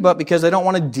agree, but because they don't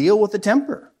want to deal with the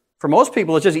temper. For most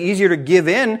people, it's just easier to give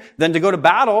in than to go to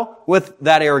battle with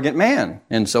that arrogant man.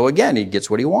 And so again, he gets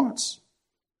what he wants.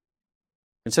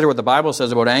 Consider what the Bible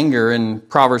says about anger in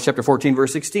Proverbs chapter 14,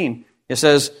 verse 16. It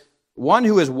says, "One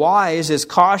who is wise is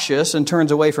cautious and turns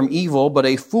away from evil, but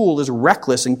a fool is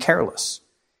reckless and careless.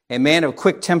 A man of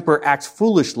quick temper acts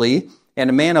foolishly, and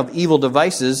a man of evil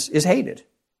devices is hated."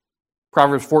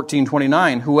 Proverbs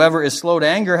 14:29, whoever is slow to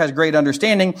anger has great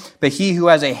understanding, but he who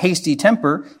has a hasty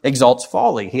temper exalts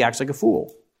folly. He acts like a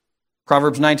fool.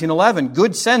 Proverbs 19:11,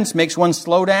 good sense makes one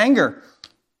slow to anger.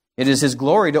 It is his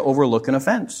glory to overlook an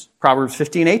offense. Proverbs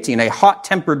 15:18, a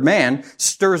hot-tempered man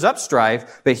stirs up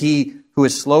strife, but he who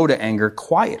is slow to anger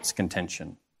quiets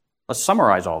contention. Let's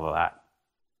summarize all of that.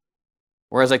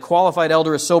 Whereas a qualified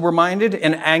elder is sober-minded,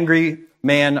 an angry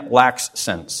man lacks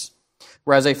sense.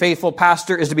 Whereas a faithful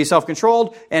pastor is to be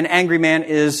self-controlled, an angry man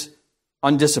is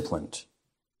undisciplined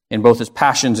in both his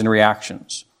passions and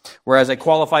reactions. Whereas a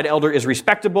qualified elder is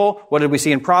respectable, what did we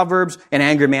see in Proverbs? An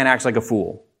angry man acts like a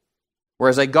fool.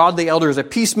 Whereas a godly elder is a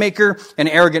peacemaker, an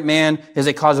arrogant man is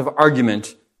a cause of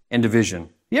argument and division.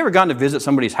 You ever gone to visit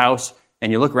somebody's house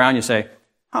and you look around and you say,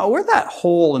 oh, where'd that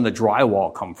hole in the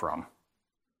drywall come from?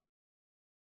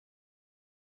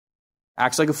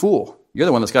 Acts like a fool. You're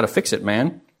the one that's got to fix it,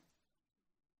 man.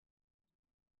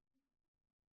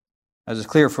 As is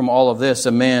clear from all of this,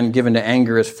 a man given to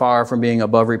anger is far from being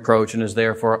above reproach and is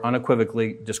therefore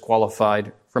unequivocally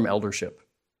disqualified from eldership.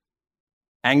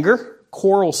 Anger,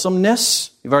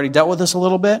 quarrelsomeness, we've already dealt with this a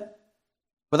little bit,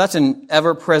 but that's an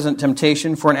ever-present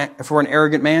temptation for an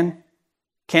arrogant man.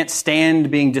 Can't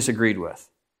stand being disagreed with.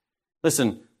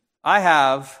 Listen, I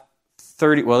have this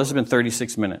has been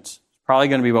 36 minutes. It's probably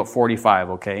going to be about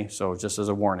 45, okay? So just as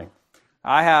a warning.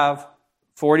 I have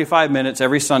 45 minutes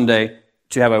every Sunday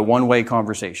to have a one-way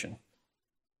conversation.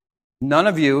 None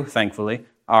of you, thankfully,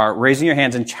 are raising your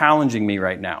hands and challenging me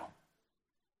right now.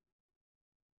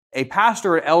 A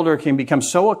pastor or elder can become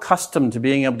so accustomed to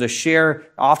being able to share,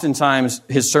 oftentimes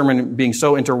his sermon being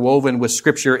so interwoven with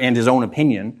Scripture and his own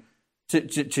opinion,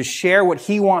 to share what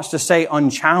he wants to say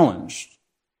unchallenged,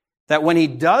 that when he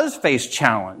does face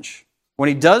challenge, when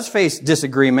he does face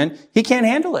disagreement, he can't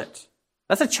handle it.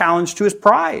 That's a challenge to his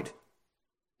pride.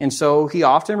 And so he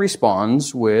often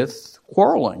responds with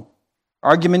quarreling,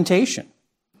 argumentation.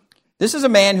 This is a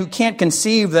man who can't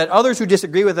conceive that others who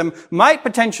disagree with him might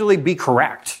potentially be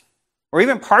correct, or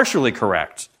even partially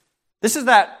correct. This is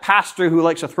that pastor who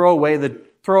likes to throw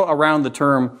around the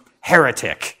term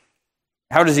heretic.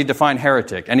 How does he define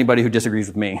heretic? Anybody who disagrees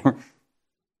with me.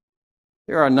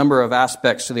 There are a number of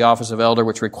aspects to the office of elder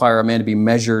which require a man to be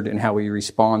measured in how he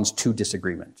responds to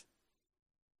disagreement.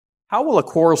 How will a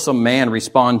quarrelsome man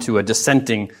respond to a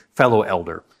dissenting fellow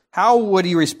elder? How would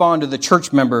he respond to the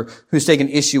church member who's taken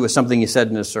issue with something he said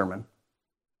in his sermon?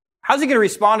 How's he going to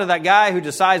respond to that guy who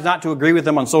decides not to agree with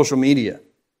him on social media?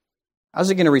 How's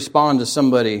he going to respond to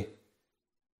somebody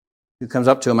who comes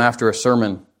up to him after a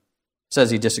sermon,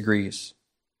 says he disagrees?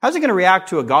 How's he going to react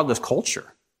to a godless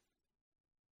culture?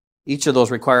 Each of those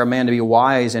require a man to be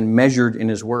wise and measured in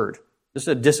his word. This is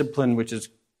a discipline which is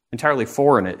entirely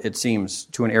foreign, it seems,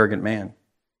 to an arrogant man.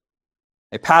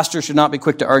 A pastor should not be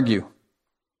quick to argue.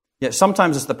 Yet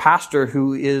sometimes it's the pastor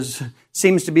who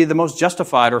seems to be the most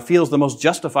justified or feels the most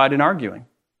justified in arguing.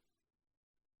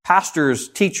 Pastors,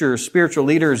 teachers, spiritual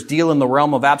leaders deal in the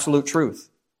realm of absolute truth.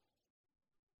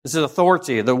 This is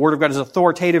authority. The Word of God is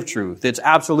authoritative truth. It's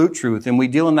absolute truth, and we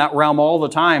deal in that realm all the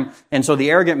time. And so the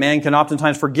arrogant man can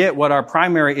oftentimes forget what our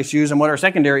primary issues and what our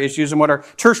secondary issues and what our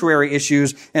tertiary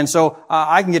issues. And so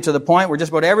I can get to the point where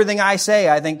just about everything I say,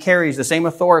 I think, carries the same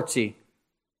authority.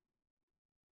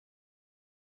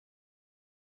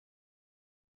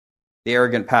 The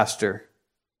arrogant pastor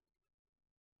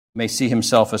may see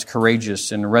himself as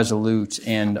courageous and resolute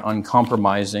and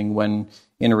uncompromising when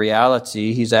in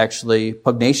reality he's actually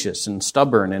pugnacious and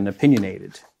stubborn and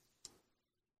opinionated.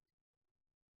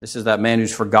 This is that man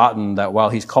who's forgotten that while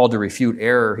he's called to refute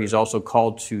error, he's also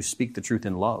called to speak the truth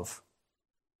in love.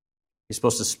 He's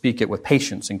supposed to speak it with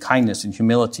patience and kindness and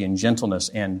humility and gentleness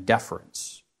and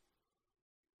deference.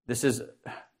 This is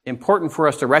important for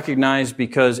us to recognize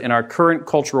because in our current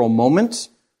cultural moment,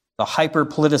 the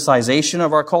hyper-politicization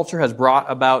of our culture has brought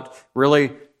about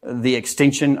really the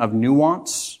extinction of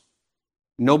nuance.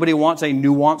 Nobody wants a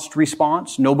nuanced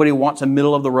response. Nobody wants a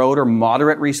middle-of-the-road or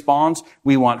moderate response.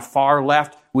 We want far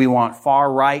left. We want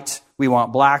far right. We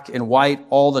want black and white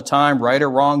all the time, right or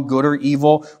wrong, good or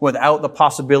evil, without the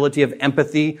possibility of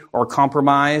empathy or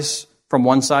compromise from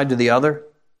one side to the other.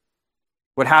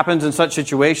 What happens in such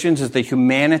situations is the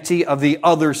humanity of the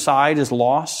other side is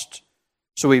lost.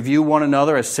 So we view one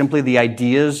another as simply the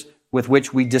ideas with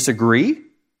which we disagree.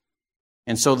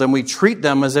 And so then we treat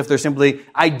them as if they're simply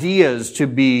ideas to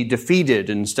be defeated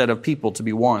instead of people to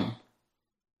be won.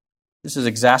 This is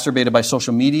exacerbated by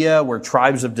social media, where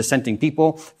tribes of dissenting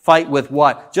people fight with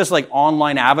what? Just like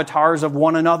online avatars of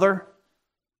one another.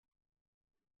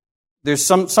 There's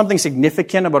something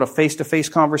significant about a face-to-face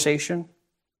conversation.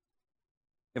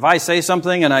 If I say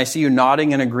something and I see you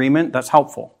nodding in agreement, that's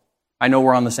helpful. I know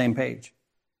we're on the same page.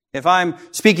 If I'm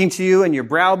speaking to you and your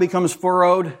brow becomes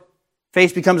furrowed,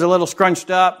 face becomes a little scrunched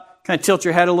up, kind of tilt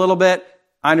your head a little bit,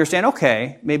 I understand,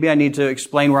 okay, maybe I need to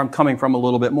explain where I'm coming from a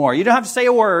little bit more. You don't have to say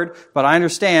a word, but I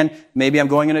understand maybe I'm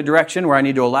going in a direction where I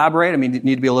need to elaborate. I need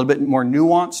to be a little bit more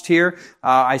nuanced here.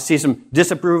 I see some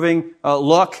disapproving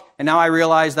look, and now I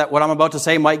realize that what I'm about to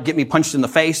say might get me punched in the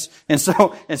face, and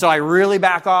so I really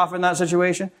back off in that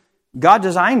situation. God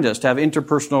designed us to have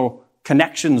interpersonal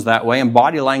connections that way, and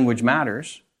body language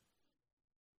matters.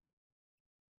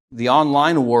 The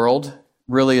online world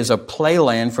really is a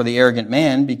playland for the arrogant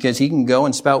man because he can go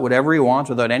and spout whatever he wants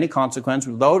without any consequence,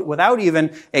 without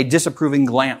even a disapproving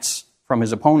glance from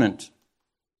his opponent.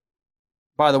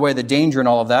 By the way, the danger in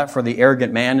all of that for the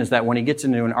arrogant man is that when he gets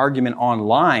into an argument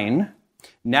online,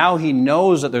 now he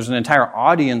knows that there's an entire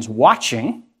audience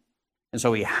watching, and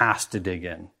so he has to dig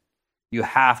in. You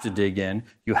have to dig in.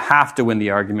 You have to win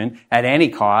the argument at any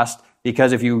cost,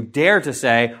 because if you dare to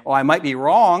say, oh, I might be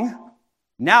wrong,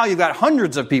 now you've got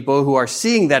hundreds of people who are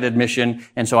seeing that admission,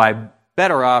 and so I'm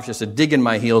better off just to dig in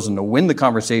my heels and to win the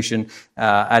conversation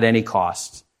at any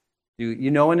cost. Do you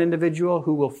know an individual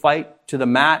who will fight to the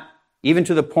mat, even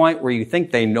to the point where you think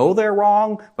they know they're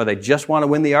wrong, but they just want to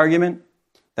win the argument?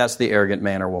 That's the arrogant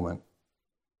man or woman.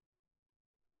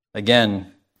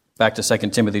 Again, back to 2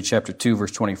 Timothy chapter 2,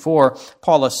 verse 24,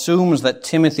 Paul assumes that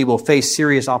Timothy will face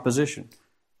serious opposition.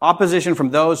 Opposition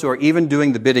from those who are even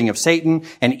doing the bidding of Satan,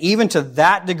 and even to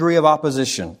that degree of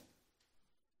opposition,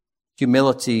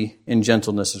 humility and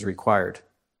gentleness is required.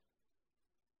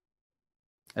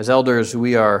 As elders,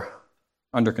 we are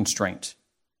under constraint.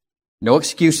 No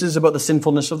excuses about the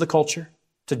sinfulness of the culture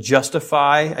to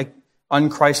justify an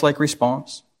un-Christ-like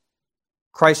response.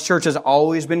 Christ's church has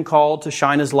always been called to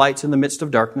shine as lights in the midst of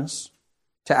darkness,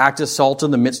 to act as salt in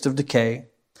the midst of decay.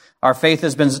 Our faith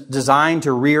has been designed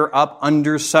to rear up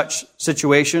under such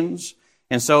situations.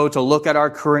 And so to look at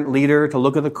our current leader, to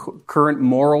look at the current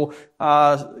moral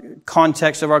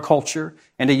context of our culture,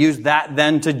 and to use that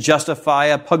then to justify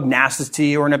a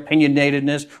pugnacity or an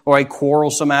opinionatedness or a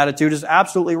quarrelsome attitude is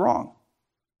absolutely wrong.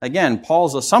 Again,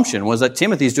 Paul's assumption was that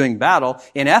Timothy's doing battle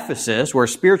in Ephesus, where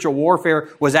spiritual warfare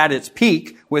was at its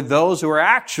peak, with those who are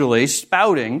actually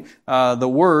spouting the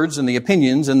words and the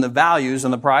opinions and the values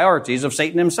and the priorities of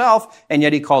Satan himself, and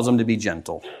yet he calls them to be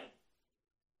gentle.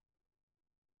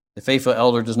 The faithful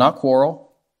elder does not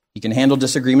quarrel. He can handle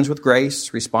disagreements with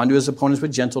grace, respond to his opponents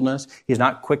with gentleness. He's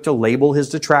not quick to label his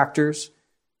detractors,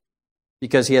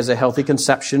 because he has a healthy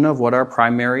conception of what are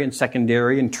primary and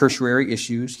secondary and tertiary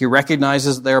issues. He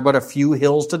recognizes that there are but a few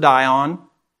hills to die on.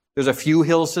 There's a few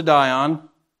hills to die on,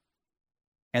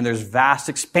 and there's vast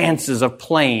expanses of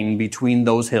plain between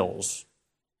those hills.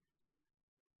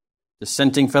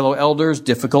 Dissenting fellow elders,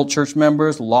 difficult church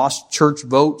members, lost church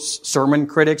votes, sermon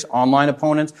critics, online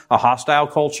opponents, a hostile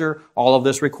culture, all of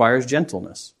this requires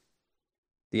gentleness.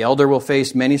 The elder will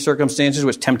face many circumstances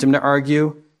which tempt him to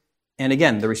argue. And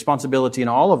again, the responsibility in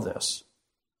all of this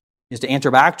is to answer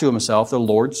back to himself, the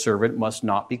Lord's servant must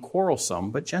not be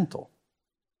quarrelsome, but gentle.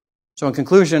 So in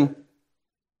conclusion,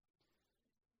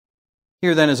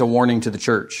 here then is a warning to the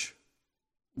church.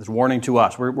 This warning to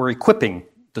us. We're equipping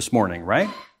this morning, right?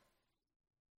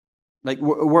 Like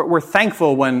we're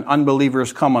thankful when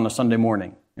unbelievers come on a Sunday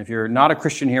morning. If you're not a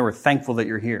Christian here, we're thankful that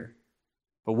you're here.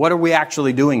 But what are we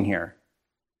actually doing here?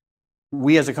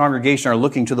 We as a congregation are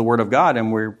looking to the Word of God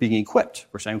and we're being equipped.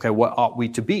 We're saying, okay, what ought we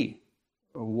to be?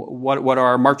 What are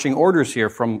our marching orders here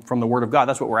from the Word of God?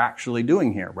 That's what we're actually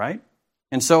doing here, right?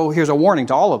 And so here's a warning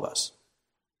to all of us.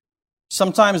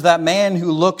 Sometimes that man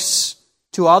who looks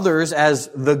to others as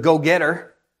the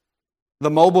go-getter, the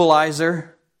mobilizer,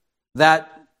 that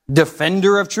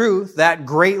defender of truth, that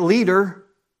great leader,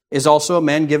 is also a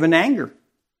man given to anger,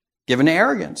 given to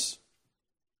arrogance.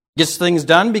 Gets things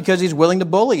done because he's willing to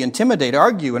bully, intimidate,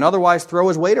 argue, and otherwise throw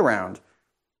his weight around.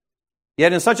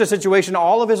 Yet in such a situation,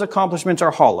 all of his accomplishments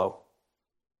are hollow.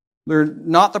 They're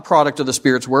not the product of the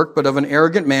Spirit's work, but of an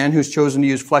arrogant man who's chosen to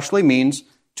use fleshly means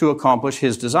to accomplish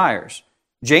his desires.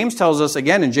 James tells us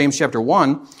again in James chapter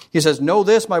 1, he says, "Know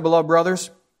this, my beloved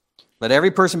brothers, let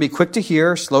every person be quick to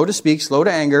hear, slow to speak, slow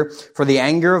to anger, for the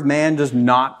anger of man does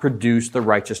not produce the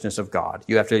righteousness of God."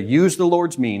 You have to use the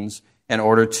Lord's means in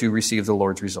order to receive the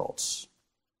Lord's results.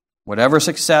 Whatever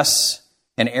success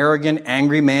an arrogant,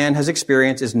 angry man has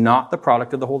experienced is not the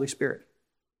product of the Holy Spirit,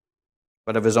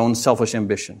 but of his own selfish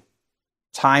ambition.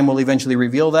 Time will eventually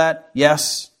reveal that,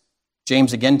 yes.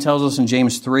 James again tells us in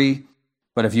James 3,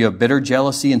 "But if you have bitter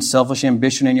jealousy and selfish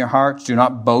ambition in your hearts, do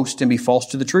not boast and be false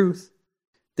to the truth.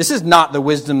 This is not the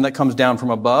wisdom that comes down from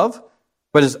above,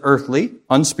 but is earthly,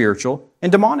 unspiritual,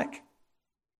 and demonic.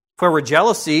 For where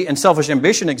jealousy and selfish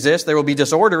ambition exist, there will be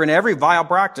disorder in every vile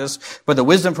practice, but the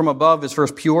wisdom from above is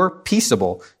first pure,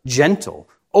 peaceable, gentle,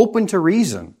 open to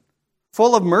reason,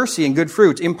 full of mercy and good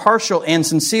fruit, impartial and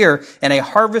sincere, and a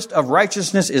harvest of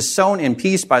righteousness is sown in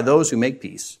peace by those who make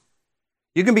peace.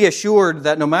 You can be assured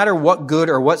that no matter what good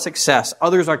or what success,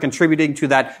 others are contributing to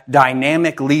that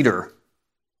dynamic leader.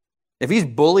 If he's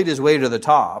bullied his way to the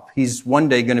top, he's one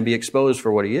day going to be exposed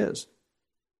for what he is.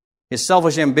 His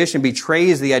selfish ambition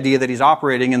betrays the idea that he's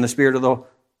operating in the spirit of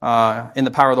in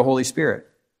the power of the Holy Spirit.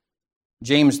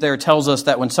 James there tells us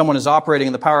that when someone is operating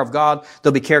in the power of God,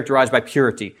 they'll be characterized by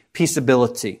purity,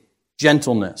 peaceability,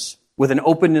 gentleness, with an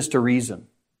openness to reason.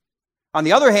 On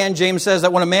the other hand, James says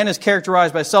that when a man is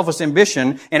characterized by selfish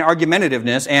ambition and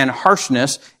argumentativeness and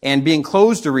harshness and being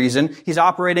closed to reason, he's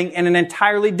operating in an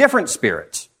entirely different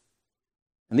spirit.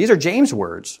 And these are James'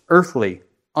 words, earthly,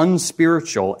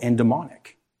 unspiritual, and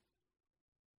demonic.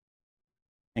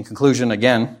 In conclusion,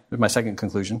 again, here's my second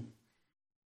conclusion.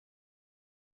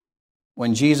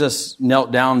 When Jesus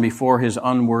knelt down before his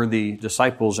unworthy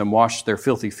disciples and washed their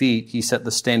filthy feet, he set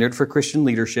the standard for Christian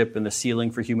leadership and the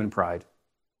ceiling for human pride.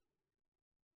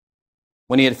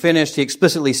 When he had finished, he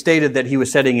explicitly stated that he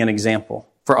was setting an example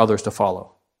for others to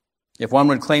follow. If one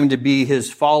would claim to be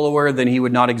his follower, then he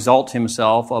would not exalt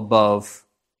himself above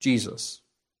Jesus.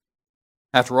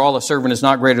 After all, a servant is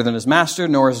not greater than his master,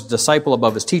 nor is a disciple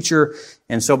above his teacher.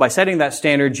 And so by setting that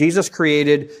standard, Jesus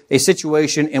created a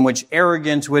situation in which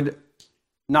arrogance would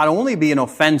not only be an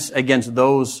offense against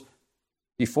those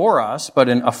before us, but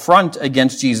an affront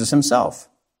against Jesus himself.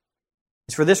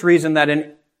 It's for this reason that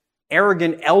an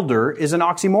arrogant elder is an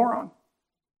oxymoron.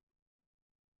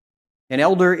 An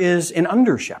elder is an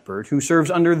under-shepherd who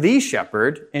serves under the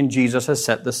shepherd, and Jesus has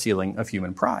set the ceiling of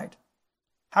human pride.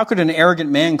 How could an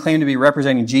arrogant man claim to be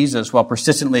representing Jesus while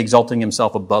persistently exalting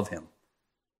himself above him?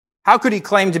 How could he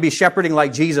claim to be shepherding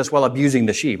like Jesus while abusing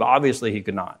the sheep? Obviously, he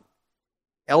could not.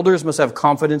 Elders must have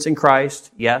confidence in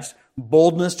Christ, yes.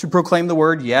 Boldness to proclaim the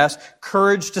word, yes.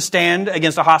 Courage to stand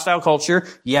against a hostile culture,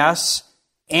 yes.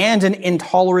 And an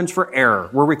intolerance for error.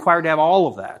 We're required to have all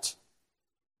of that.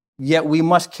 Yet we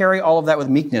must carry all of that with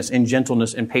meekness and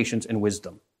gentleness and patience and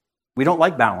wisdom. We don't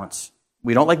like balance.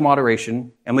 We don't like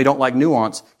moderation, and we don't like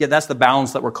nuance, yet that's the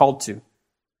balance that we're called to.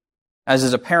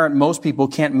 As a parent, most people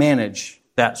can't manage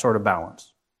that sort of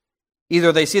balance.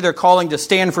 Either they see their calling to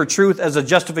stand for truth as a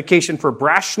justification for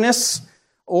brashness,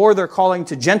 or they're calling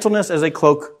to gentleness as a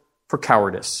cloak for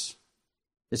cowardice.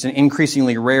 It's an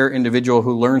increasingly rare individual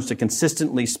who learns to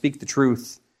consistently speak the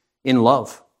truth in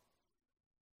love.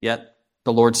 Yet,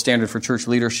 the Lord's standard for church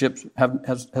leadership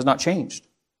has not changed.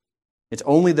 It's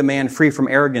only the man free from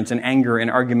arrogance and anger and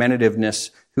argumentativeness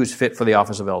who's fit for the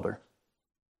office of elder.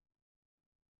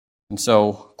 And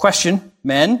so, question,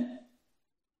 men,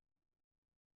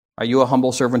 are you a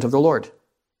humble servant of the Lord?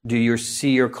 Do you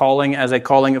see your calling as a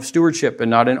calling of stewardship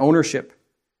and not an ownership?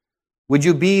 Would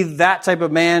you be that type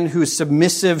of man who's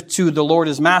submissive to the Lord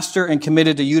as master and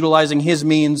committed to utilizing his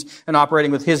means and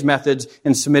operating with his methods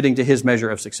and submitting to his measure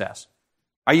of success?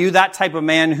 Are you that type of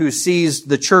man who sees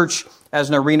the church as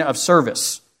an arena of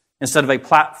service instead of a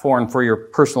platform for your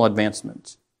personal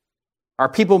advancement? Are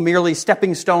people merely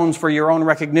stepping stones for your own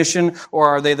recognition, or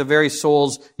are they the very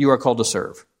souls you are called to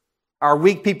serve? Are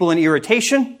weak people in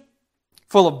irritation,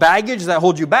 full of baggage that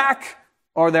hold you back,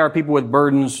 or there are people with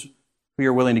burdens who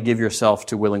you're willing to give yourself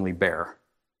to willingly bear?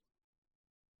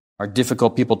 Are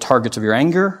difficult people targets of your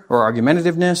anger or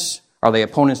argumentativeness? Are they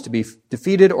opponents to be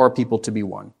defeated or people to be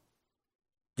won?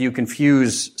 Do you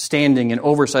confuse standing and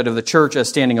oversight of the church as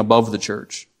standing above the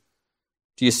church?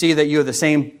 Do you see that you have the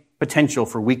same potential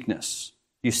for weakness?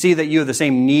 Do you see that you have the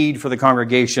same need for the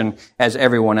congregation as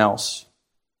everyone else?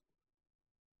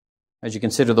 As you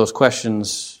consider those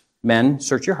questions, men,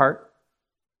 search your heart.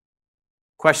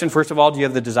 Question, first of all, do you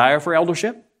have the desire for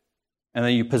eldership? And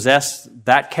then you possess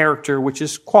that character which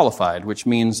is qualified, which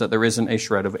means that there isn't a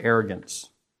shred of arrogance.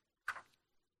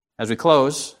 As we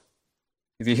close,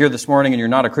 if you're here this morning and you're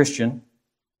not a Christian,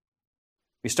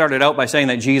 we started out by saying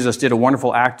that Jesus did a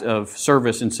wonderful act of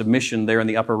service and submission there in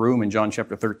the upper room in John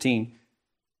chapter 13.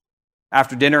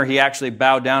 After dinner, he actually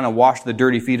bowed down and washed the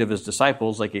dirty feet of his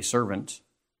disciples like a servant.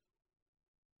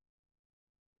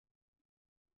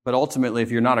 But ultimately,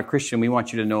 if you're not a Christian, we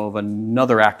want you to know of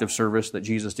another act of service that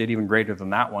Jesus did, even greater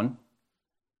than that one.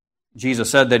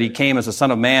 Jesus said that he came as a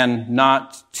Son of Man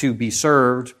not to be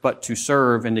served, but to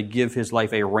serve and to give his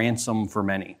life a ransom for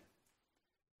many.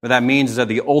 What that means is that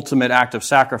the ultimate act of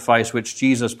sacrifice which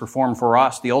Jesus performed for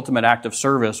us, the ultimate act of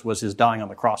service, was his dying on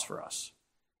the cross for us.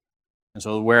 And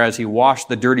so whereas he washed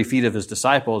the dirty feet of his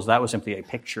disciples, that was simply a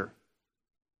picture.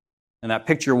 And that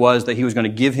picture was that he was going to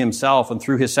give himself, and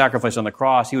through his sacrifice on the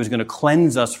cross, he was going to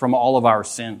cleanse us from all of our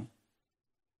sin.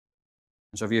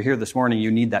 And so if you're here this morning,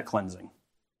 you need that cleansing.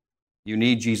 You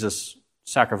need Jesus'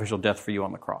 sacrificial death for you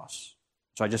on the cross.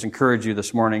 So I just encourage you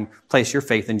this morning, place your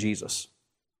faith in Jesus.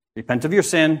 Repent of your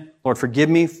sin. Lord, forgive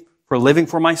me for living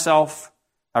for myself.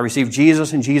 I receive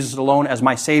Jesus and Jesus alone as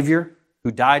my Savior,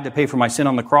 who died to pay for my sin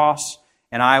on the cross,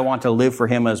 and I want to live for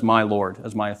him as my Lord,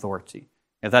 as my authority.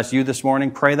 If that's you this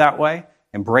morning, pray that way,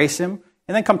 embrace him,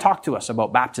 and then come talk to us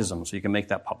about baptism so you can make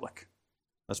that public.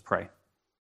 Let's pray.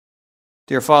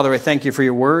 Dear Father, I thank you for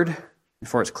your word and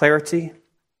for its clarity.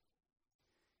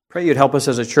 Pray you'd help us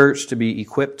as a church to be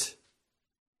equipped.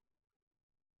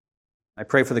 I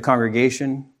pray for the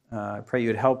congregation. I pray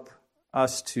you'd help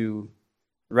us to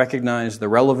recognize the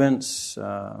relevance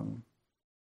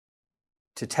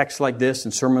to texts like this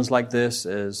and sermons like this,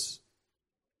 as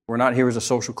we're not here as a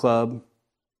social club.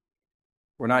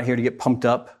 We're not here to get pumped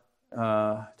up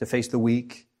to face the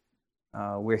week.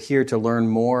 We're here to learn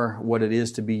more what it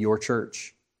is to be your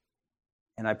church.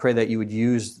 And I pray that you would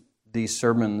use these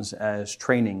sermons as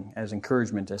training, as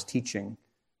encouragement, as teaching,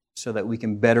 so that we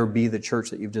can better be the church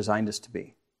that you've designed us to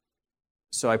be.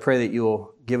 So I pray that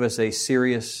you'll give us a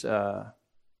serious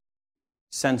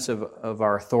sense of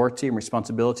our authority and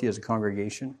responsibility as a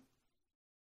congregation,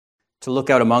 to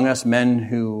look out among us men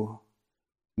who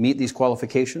meet these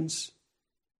qualifications,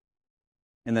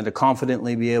 and then to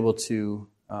confidently be able to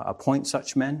appoint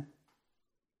such men,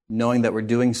 knowing that we're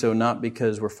doing so not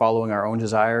because we're following our own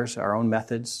desires, our own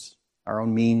methods, our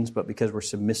own means, but because we're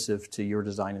submissive to your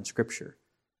design in Scripture.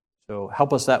 So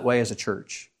help us that way as a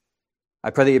church. I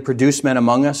pray that you produce men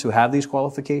among us who have these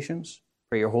qualifications.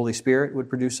 Pray your Holy Spirit would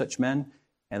produce such men,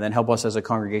 and then help us as a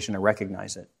congregation to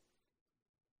recognize it.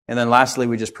 And then lastly,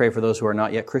 we just pray for those who are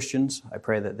not yet Christians. I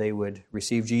pray that they would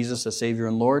receive Jesus as Savior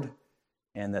and Lord,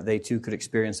 and that they too could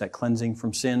experience that cleansing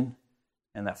from sin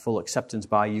and that full acceptance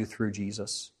by you through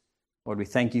Jesus. Lord, we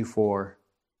thank you for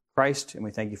Christ, and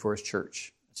we thank you for his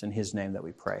church. It's in his name that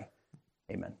we pray.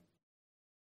 Amen.